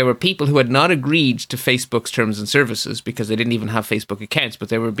 So there were people who had not agreed to Facebook's terms and services because they didn't even have Facebook accounts, but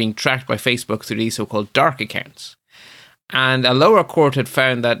they were being tracked by Facebook through these so-called dark accounts. And a lower court had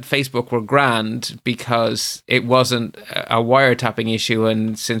found that Facebook were grand because it wasn't a wiretapping issue,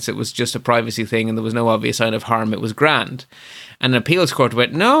 and since it was just a privacy thing and there was no obvious sign of harm, it was grand. And an appeals court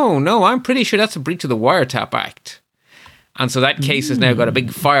went, no, I'm pretty sure that's a breach of the Wiretap Act. And so that case has now got a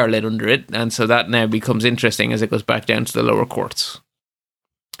big fire lit under it, and so that now becomes interesting as it goes back down to the lower courts.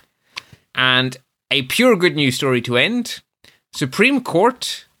 And a pure good news story to end. Supreme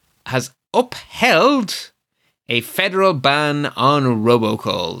Court has upheld a federal ban on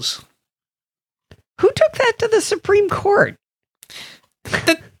robocalls. Who took that to the Supreme Court?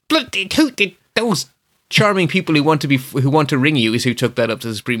 Those charming people who want to ring you is who took that up to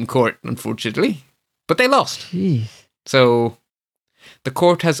the Supreme Court, unfortunately. But they lost. Jeez. So the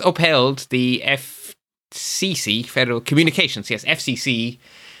court has upheld the FCC, Federal Communications, yes, FCC,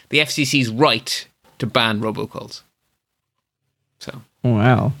 the FCC's right to ban robocalls. So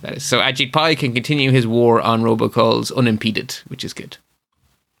wow. That is, so Ajit Pai can continue his war on robocalls unimpeded, which is good.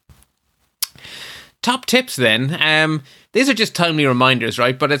 Top tips then. These are just timely reminders,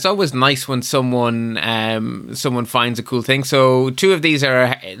 right? But it's always nice when someone finds a cool thing. So 2 of these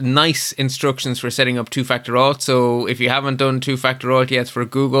are nice instructions for setting up two-factor auth. So if you haven't done two-factor auth yet for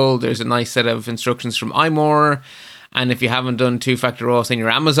Google, there's a nice set of instructions from iMore. And if you haven't done two-factor auth in your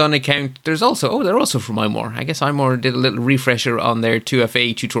Amazon account, they're also from iMore. I guess iMore did a little refresher on their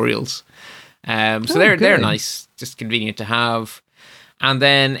 2FA tutorials. So they're nice, just convenient to have. And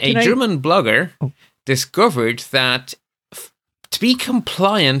then German blogger discovered that to be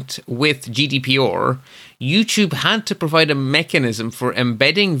compliant with GDPR, YouTube had to provide a mechanism for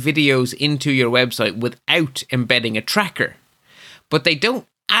embedding videos into your website without embedding a tracker. But they don't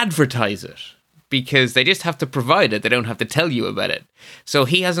advertise it, because they just have to provide it. They don't have to tell you about it. So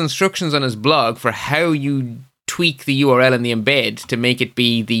he has instructions on his blog for how you tweak the URL in the embed to make it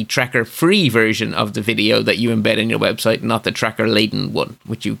be the tracker-free version of the video that you embed in your website, not the tracker-laden one,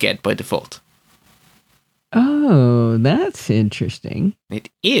 which you get by default. Oh, that's interesting. It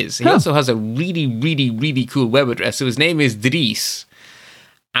is. He also has a really, really, really cool web address. So his name is Dries,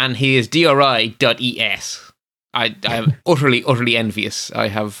 and he is dri.es. I am utterly envious. I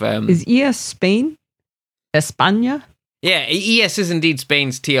have... is ES Spain? España? Yeah, ES is indeed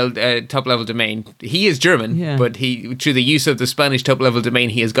Spain's top-level domain. He is German, but through the use of the Spanish top-level domain,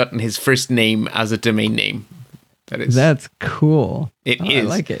 he has gotten his first name as a domain name. That's cool. It is. I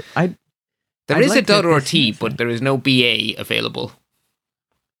like it. There is a .rt, but there is no BA available.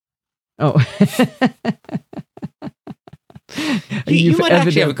 Oh. You might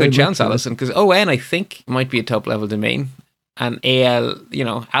actually have a good chance, Alison, because ON, I think, might be a top-level domain. And AL,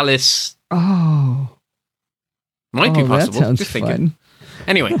 Alice... Oh. Might be possible. That sounds just fun. Thinking.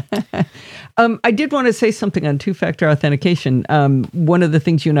 Anyway. I did want to say something on two-factor authentication. One of the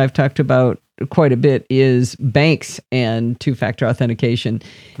things you and I have talked about quite a bit is banks and two-factor authentication.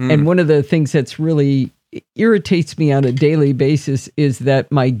 And one of the things that's really irritates me on a daily basis is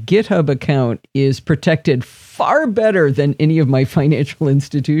that my GitHub account is protected far better than any of my financial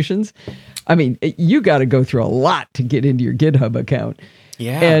institutions. I mean, you got to go through a lot to get into your GitHub account.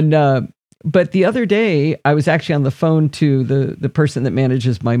 Yeah. And but the other day, I was actually on the phone to the person that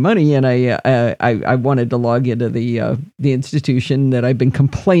manages my money, and I wanted to log into the institution that I've been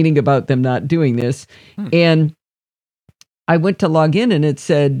complaining about them not doing this, and I went to log in, and it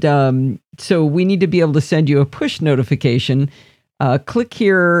said, "So we need to be able to send you a push notification. Click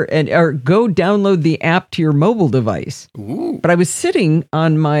here or go download the app to your mobile device." Ooh. But I was sitting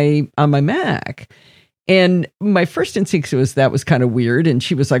on my Mac. And my first instinct was that was kind of weird. And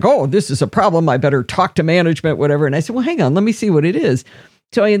she was like, "Oh, this is a problem. I better talk to management, whatever." And I said, "Well, hang on, let me see what it is."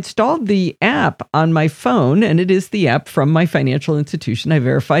 So I installed the app on my phone, and it is the app from my financial institution. I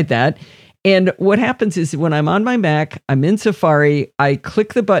verified that. And what happens is when I'm on my Mac, I'm in Safari, I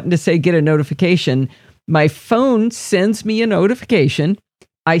click the button to say get a notification. My phone sends me a notification.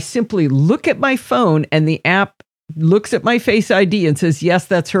 I simply look at my phone, and the app looks at my Face ID and says, "Yes,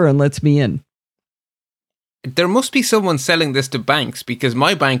 that's her," and lets me in. There must be someone selling this to banks, because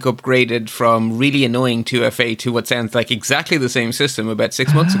my bank upgraded from really annoying 2FA to what sounds like exactly the same system about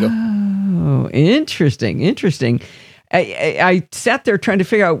 6 months ago. Oh, interesting. I sat there trying to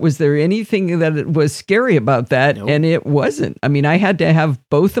figure out, was there anything that was scary about that? Nope. And it wasn't. I mean, I had to have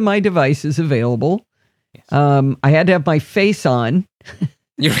both of my devices available. Yes. I had to have my face on.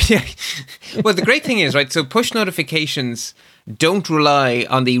 Well, the great thing is, right, so push notifications don't rely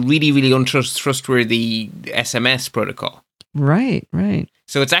on the really, really untrustworthy SMS protocol. Right.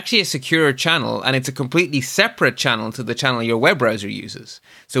 So it's actually a secure channel, and it's a completely separate channel to the channel your web browser uses.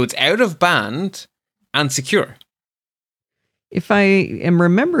 So it's out of band and secure. If I am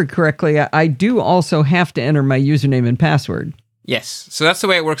remembered correctly, I do also have to enter my username and password. Yes, so that's the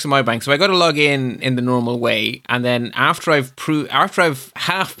way it works in my bank. So I got to log in the normal way, and then after I've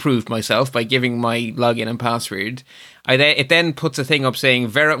half proved myself by giving my login and password, it then puts a thing up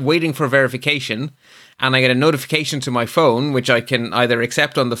saying waiting for verification, and I get a notification to my phone, which I can either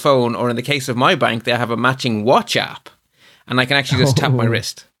accept on the phone, or in the case of my bank, they have a matching watch app, and I can actually just tap my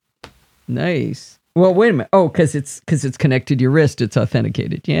wrist. Nice. Well, wait a minute. Oh, because it's connected to your wrist, it's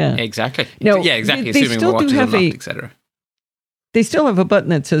authenticated. Yeah, exactly. No, yeah, exactly. They assuming still my watch do is have unlocked, etc. They still have a button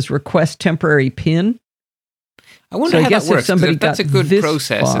that says request temporary PIN. I wonder So I how guess that if works. 'Cause somebody if that's a got good this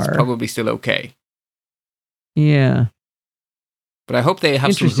process, it's far- probably still okay. Yeah. But I hope they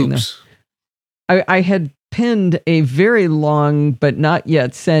have some Interesting, hoops. I had pinned a very long but not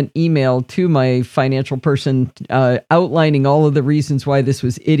yet sent email to my financial person outlining all of the reasons why this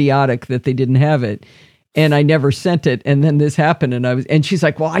was idiotic that they didn't have it. And I never sent it. And then this happened, and she's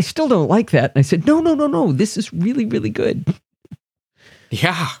like, well, I still don't like that. And I said, no. This is really, really good.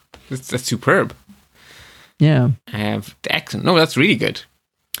 Yeah, that's superb. Yeah. Excellent. No, that's really good.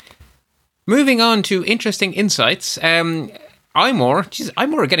 Moving on to interesting insights. iMore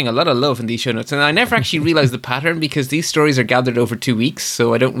are getting a lot of love in these show notes, and I never actually realized the pattern because these stories are gathered over 2 weeks,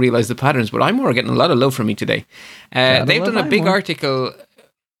 so I don't realize the patterns, but iMore are getting a lot of love from me today. They've done a big article.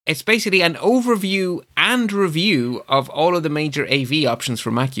 It's basically an overview and review of all of the major AV options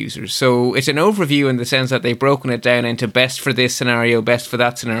for Mac users. So it's an overview in the sense that they've broken it down into best for this scenario, best for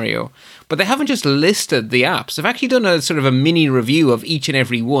that scenario. But they haven't just listed the apps. They've actually done a sort of a mini review of each and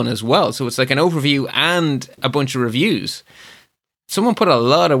every one as well. So it's like an overview and a bunch of reviews. Someone put a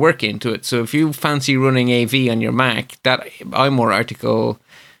lot of work into it. So if you fancy running AV on your Mac, that iMore article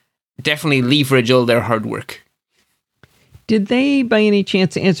definitely leverage all their hard work. Did they, by any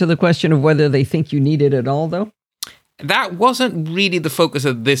chance, answer the question of whether they think you need it at all, though? That wasn't really the focus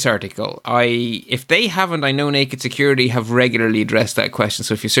of this article. If they haven't, I know Naked Security have regularly addressed that question.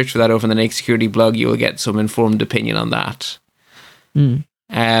 So if you search for that over on the Naked Security blog, you will get some informed opinion on that.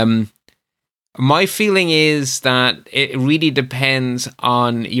 My feeling is that it really depends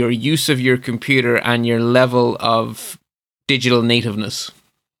on your use of your computer and your level of digital nativeness.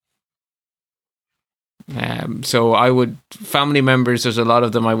 So family members, there's a lot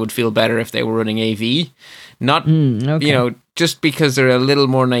of them I would feel better if they were running AV. Not, just because they're a little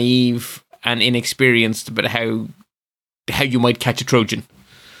more naive and inexperienced about how you might catch a Trojan.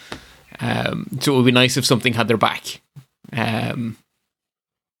 So it would be nice if something had their back.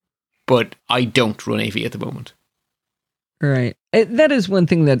 But I don't run AV at the moment. Right. That is one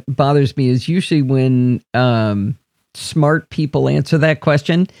thing that bothers me is usually when smart people answer that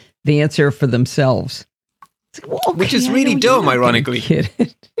question, they answer for themselves. It's like, well, okay, which is really dumb, ironically. Yeah.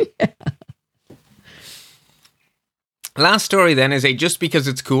 Last story then is just because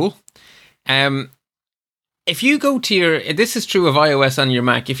it's cool. If you go to this is true of iOS on your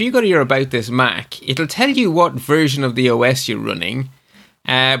Mac. If you go to your About This Mac, it'll tell you what version of the OS you're running.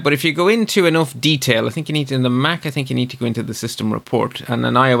 But if you go into enough detail, I think you need to go into the system report, and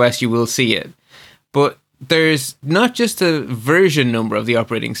on iOS you will see it. But there's not just the version number of the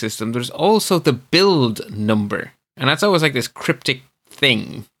operating system, there's also the build number. And that's always like this cryptic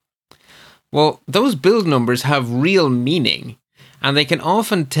thing. Well, those build numbers have real meaning, and they can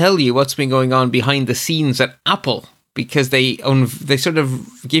often tell you what's been going on behind the scenes at Apple, because they sort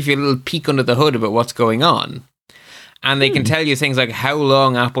of give you a little peek under the hood about what's going on. And they can tell you things like how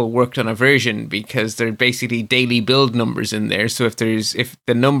long Apple worked on a version, because they're basically daily build numbers in there. So if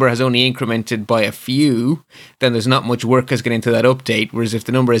the number has only incremented by a few, then there's not much work has gone into that update. Whereas if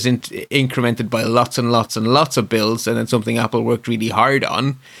the number is incremented by lots and lots and lots of builds, then it's something Apple worked really hard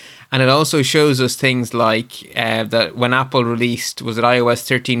on. And it also shows us things like that when Apple released, was it iOS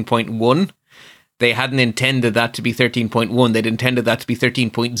 13.1? They hadn't intended that to be 13.1. They'd intended that to be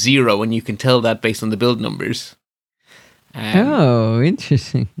 13.0, and you can tell that based on the build numbers.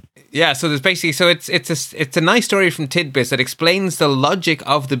 Interesting. Yeah, so there's basically it's a nice story from Tidbits that explains the logic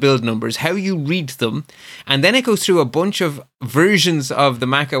of the build numbers, how you read them, and then it goes through a bunch of versions of the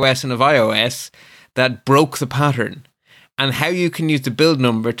Mac OS and of iOS that broke the pattern. and how you can use the build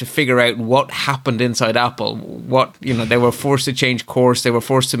number to figure out what happened inside Apple. What, they were forced to change course, they were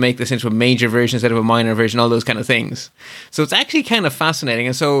forced to make this into a major version instead of a minor version, all those kind of things. So it's actually kind of fascinating.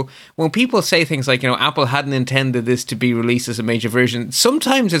 And so when people say things like, Apple hadn't intended this to be released as a major version,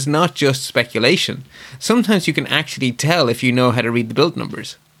 sometimes it's not just speculation. Sometimes you can actually tell if you know how to read the build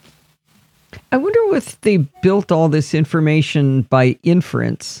numbers. I wonder if they built all this information by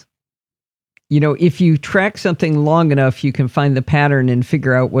inference. If you track something long enough, you can find the pattern and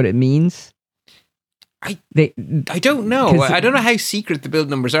figure out what it means. I don't know. I don't know how secret the build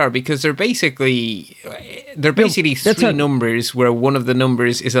numbers are, because they're basically three numbers where one of the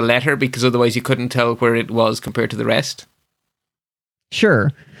numbers is a letter, because otherwise you couldn't tell where it was compared to the rest.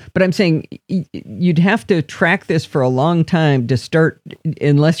 Sure. But I'm saying you'd have to track this for a long time to start,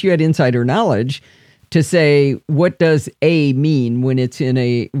 unless you had insider knowledge, to say, what does A mean when it's in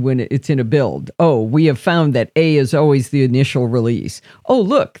a build? Oh, we have found that A is always the initial release. Oh,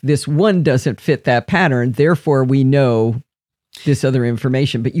 look, this one doesn't fit that pattern. Therefore, we know this other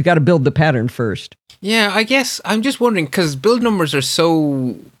information. But you got to build the pattern first. Yeah, I guess I'm just wondering, because build numbers are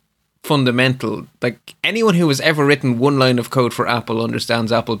so fundamental. Like, anyone who has ever written one line of code for Apple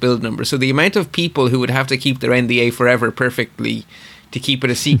understands Apple build numbers. So the amount of people who would have to keep their NDA forever perfectly to keep it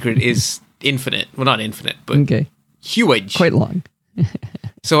a secret is infinite. Well, not infinite, but huge. Quite long.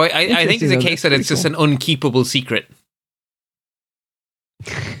 So I think it's a case that it's just an unkeepable secret.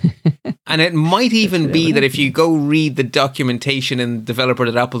 And it might even be that if you go read the documentation in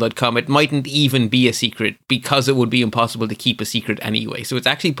developer.apple.com, it mightn't even be a secret, because it would be impossible to keep a secret anyway. So it's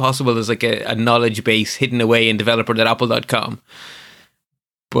actually possible there's like a knowledge base hidden away in developer.apple.com.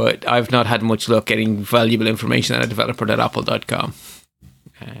 But I've not had much luck getting valuable information out of developer.apple.com.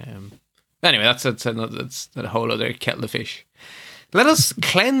 Anyway, that's a whole other kettle of fish. Let us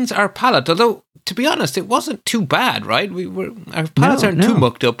cleanse our palate. Although, to be honest, it wasn't too bad, right? Our palates aren't too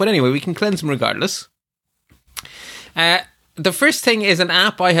mucked up, but anyway, we can cleanse them regardless. The first thing is an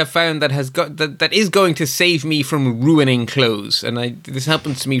app I have found that has got that is going to save me from ruining clothes, and this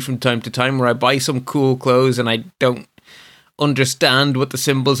happens to me from time to time, where I buy some cool clothes and I don't understand what the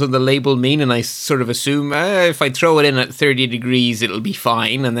symbols on the label mean, and I sort of assume if I throw it in at 30 degrees it'll be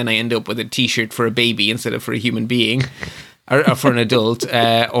fine, and then I end up with a t-shirt for a baby instead of for a human being, or for an adult,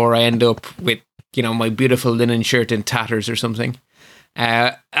 or I end up with my beautiful linen shirt in tatters or something.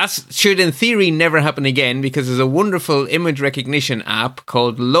 That should in theory never happen again, because there's a wonderful image recognition app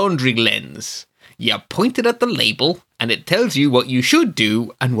called Laundry Lens. You point it at the label and it tells you what you should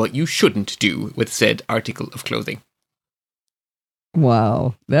do and what you shouldn't do with said article of clothing.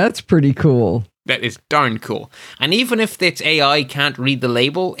 Wow, that's pretty cool. That is darn cool. And even if its AI can't read the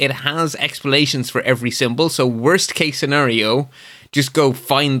label, it has explanations for every symbol. So worst case scenario, just go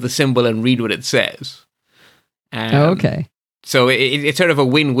find the symbol and read what it says. Okay. So it's sort of a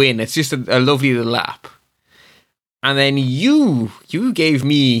win-win. It's just a lovely little app. And then you gave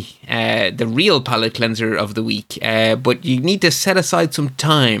me the real palate cleanser of the week, but you need to set aside some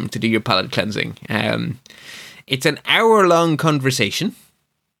time to do your palate cleansing. It's an hour-long conversation,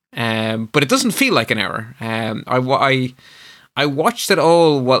 but it doesn't feel like an hour. I watched it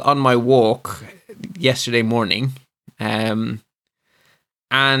all while on my walk yesterday morning, and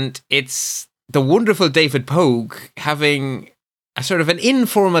it's the wonderful David Pogue having a sort of an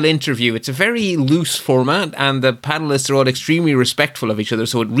informal interview. It's a very loose format, and the panelists are all extremely respectful of each other,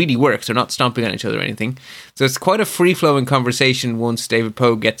 so it really works. They're not stomping on each other or anything. So it's quite a free-flowing conversation once David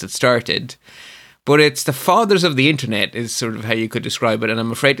Pogue gets it started. But it's the fathers of the internet is sort of how you could describe it, and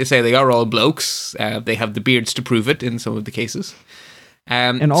I'm afraid to say they are all blokes. They have the beards to prove it in some of the cases.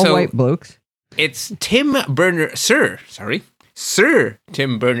 And all white blokes. It's Sir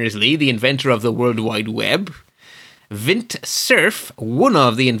Tim Berners-Lee, the inventor of the World Wide Web. Vint Cerf, one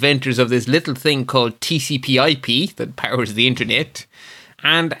of the inventors of this little thing called TCP/IP that powers the internet.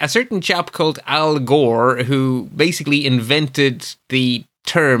 And a certain chap called Al Gore, who basically invented the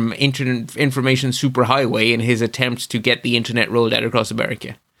term Internet Information Superhighway in his attempts to get the internet rolled out across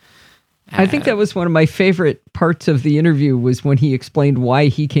America. I think that was one of my favorite parts of the interview, was when he explained why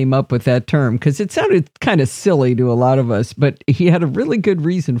he came up with that term, because it sounded kind of silly to a lot of us, but he had a really good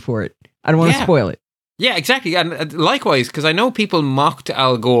reason for it. I don't want to spoil it. Yeah, exactly. And likewise, because I know people mocked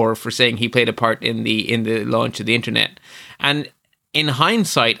Al Gore for saying he played a part in the launch of the internet. And in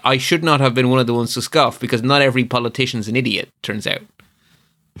hindsight, I should not have been one of the ones to scoff, because not every politician's an idiot, turns out.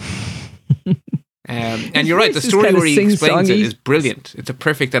 And you're right, the story where he explains it is brilliant. It's a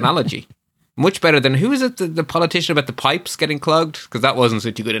perfect analogy. Much better than, who is it, the politician about the pipes getting clogged? Because that wasn't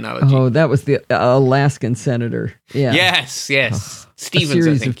such a good analogy. Oh, that was the Alaskan senator. Yeah. Yes. Oh, Stevens, a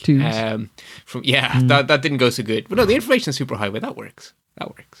series I think. of tubes. That didn't go so good. But no, the information superhighway, that works.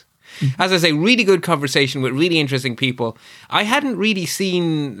 As I say, really good conversation with really interesting people. I hadn't really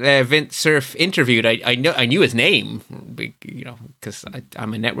seen Vint Cerf interviewed. I knew his name, because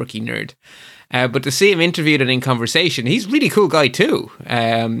I'm a networking nerd. But to see him interviewed and in conversation, he's a really cool guy too.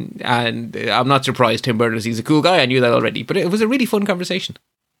 And I'm not surprised, Tim Berners-He's a cool guy. I knew that already. But it was a really fun conversation.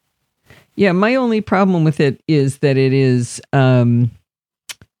 Yeah, my only problem with it is that it is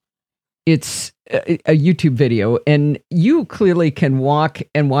it's a YouTube video, and you clearly can walk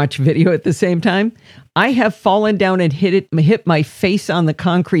and watch video at the same time. I have fallen down and hit my face on the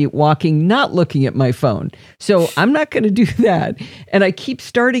concrete walking, not looking at my phone. So I'm not going to do that. And I keep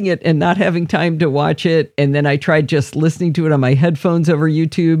starting it and not having time to watch it. And then I tried just listening to it on my headphones over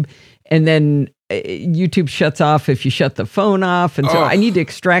YouTube. And then YouTube shuts off if you shut the phone off. And so I need to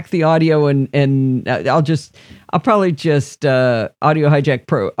extract the audio and I'll probably just Audio Hijack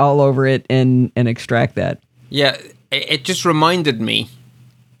Pro all over it and extract that. Yeah, it just reminded me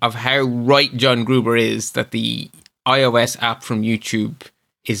of how right John Gruber is that the iOS app from YouTube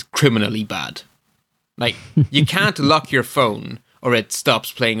is criminally bad. Like, you can't lock your phone or it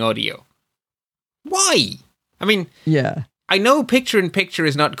stops playing audio. Why? I mean, yeah. I know picture-in-picture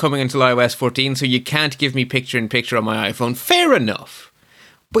is not coming until iOS 14, so you can't give me picture-in-picture on my iPhone. Fair enough.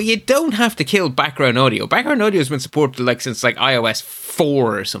 But you don't have to kill background audio. Background audio has been supported since iOS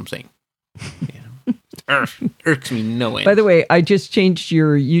 4 or something. Irks me no end. By the way, I just changed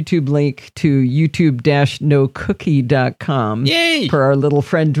your YouTube link to youtube-nocookie.com. Yay! For our little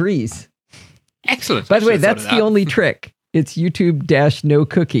friend Dries. Excellent. By the way, that's the only trick. It's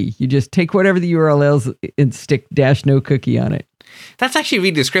YouTube-nocookie. You just take whatever the URL is and stick -nocookie on it. That's actually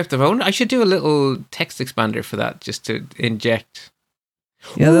really descriptive. I should do a little text expander for that, just to inject.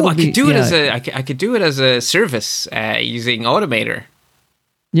 Yeah, I could do it as I could do it as a service using Automator.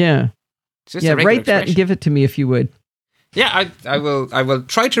 Yeah. Write that expression. and give it to me if you would. Yeah, I will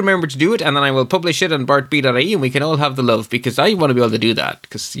try to remember to do it, and then I will publish it on bartb.ie, and we can all have the love, because I want to be able to do that,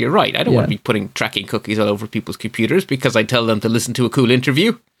 because you're right, I don't want to be putting tracking cookies all over people's computers because I tell them to listen to a cool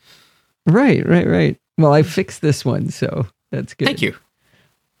interview. Right. Well, I fixed this one, so that's good. Thank you.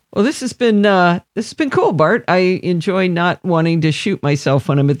 Well, this has been cool, Bart. I enjoy not wanting to shoot myself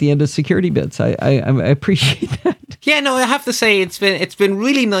when I'm at the end of security bits. I appreciate that. Yeah, no, I have to say it's been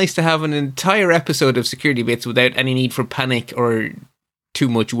really nice to have an entire episode of security bits without any need for panic or too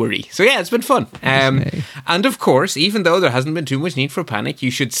much worry. So yeah, it's been fun. And of course, even though there hasn't been too much need for panic,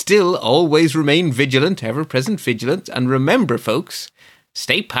 you should still always remain vigilant, ever-present vigilant. And remember, folks,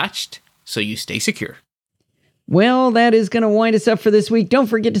 stay patched so you stay secure. Well, that is going to wind us up for this week. Don't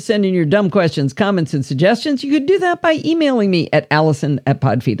forget to send in your dumb questions, comments, and suggestions. You could do that by emailing me at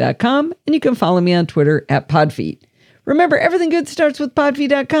allison@podfeet.com, and you can follow me on Twitter @podfeet. Remember, everything good starts with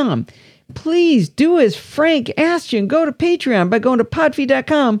podfeet.com. Please do as Frank asked you and go to Patreon by going to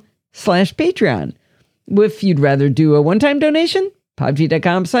podfeet.com/Patreon. If you'd rather do a one-time donation,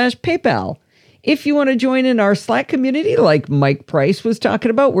 podfeet.com/PayPal. If you want to join in our Slack community like Mike Price was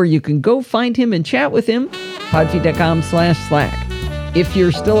talking about, where you can go find him and chat with him, podfeet.com/Slack. If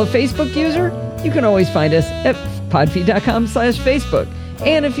you're still a Facebook user, you can always find us at podfeet.com/Facebook.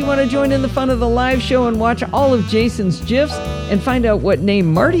 And if you want to join in the fun of the live show and watch all of Jason's GIFs and find out what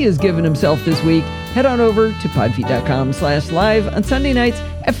name Marty has given himself this week, head on over to podfeet.com/live on Sunday nights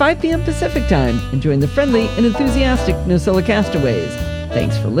at 5 p.m. Pacific time and join the friendly and enthusiastic NosillaCastaways.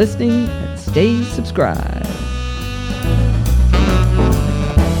 Thanks for listening and stay subscribed.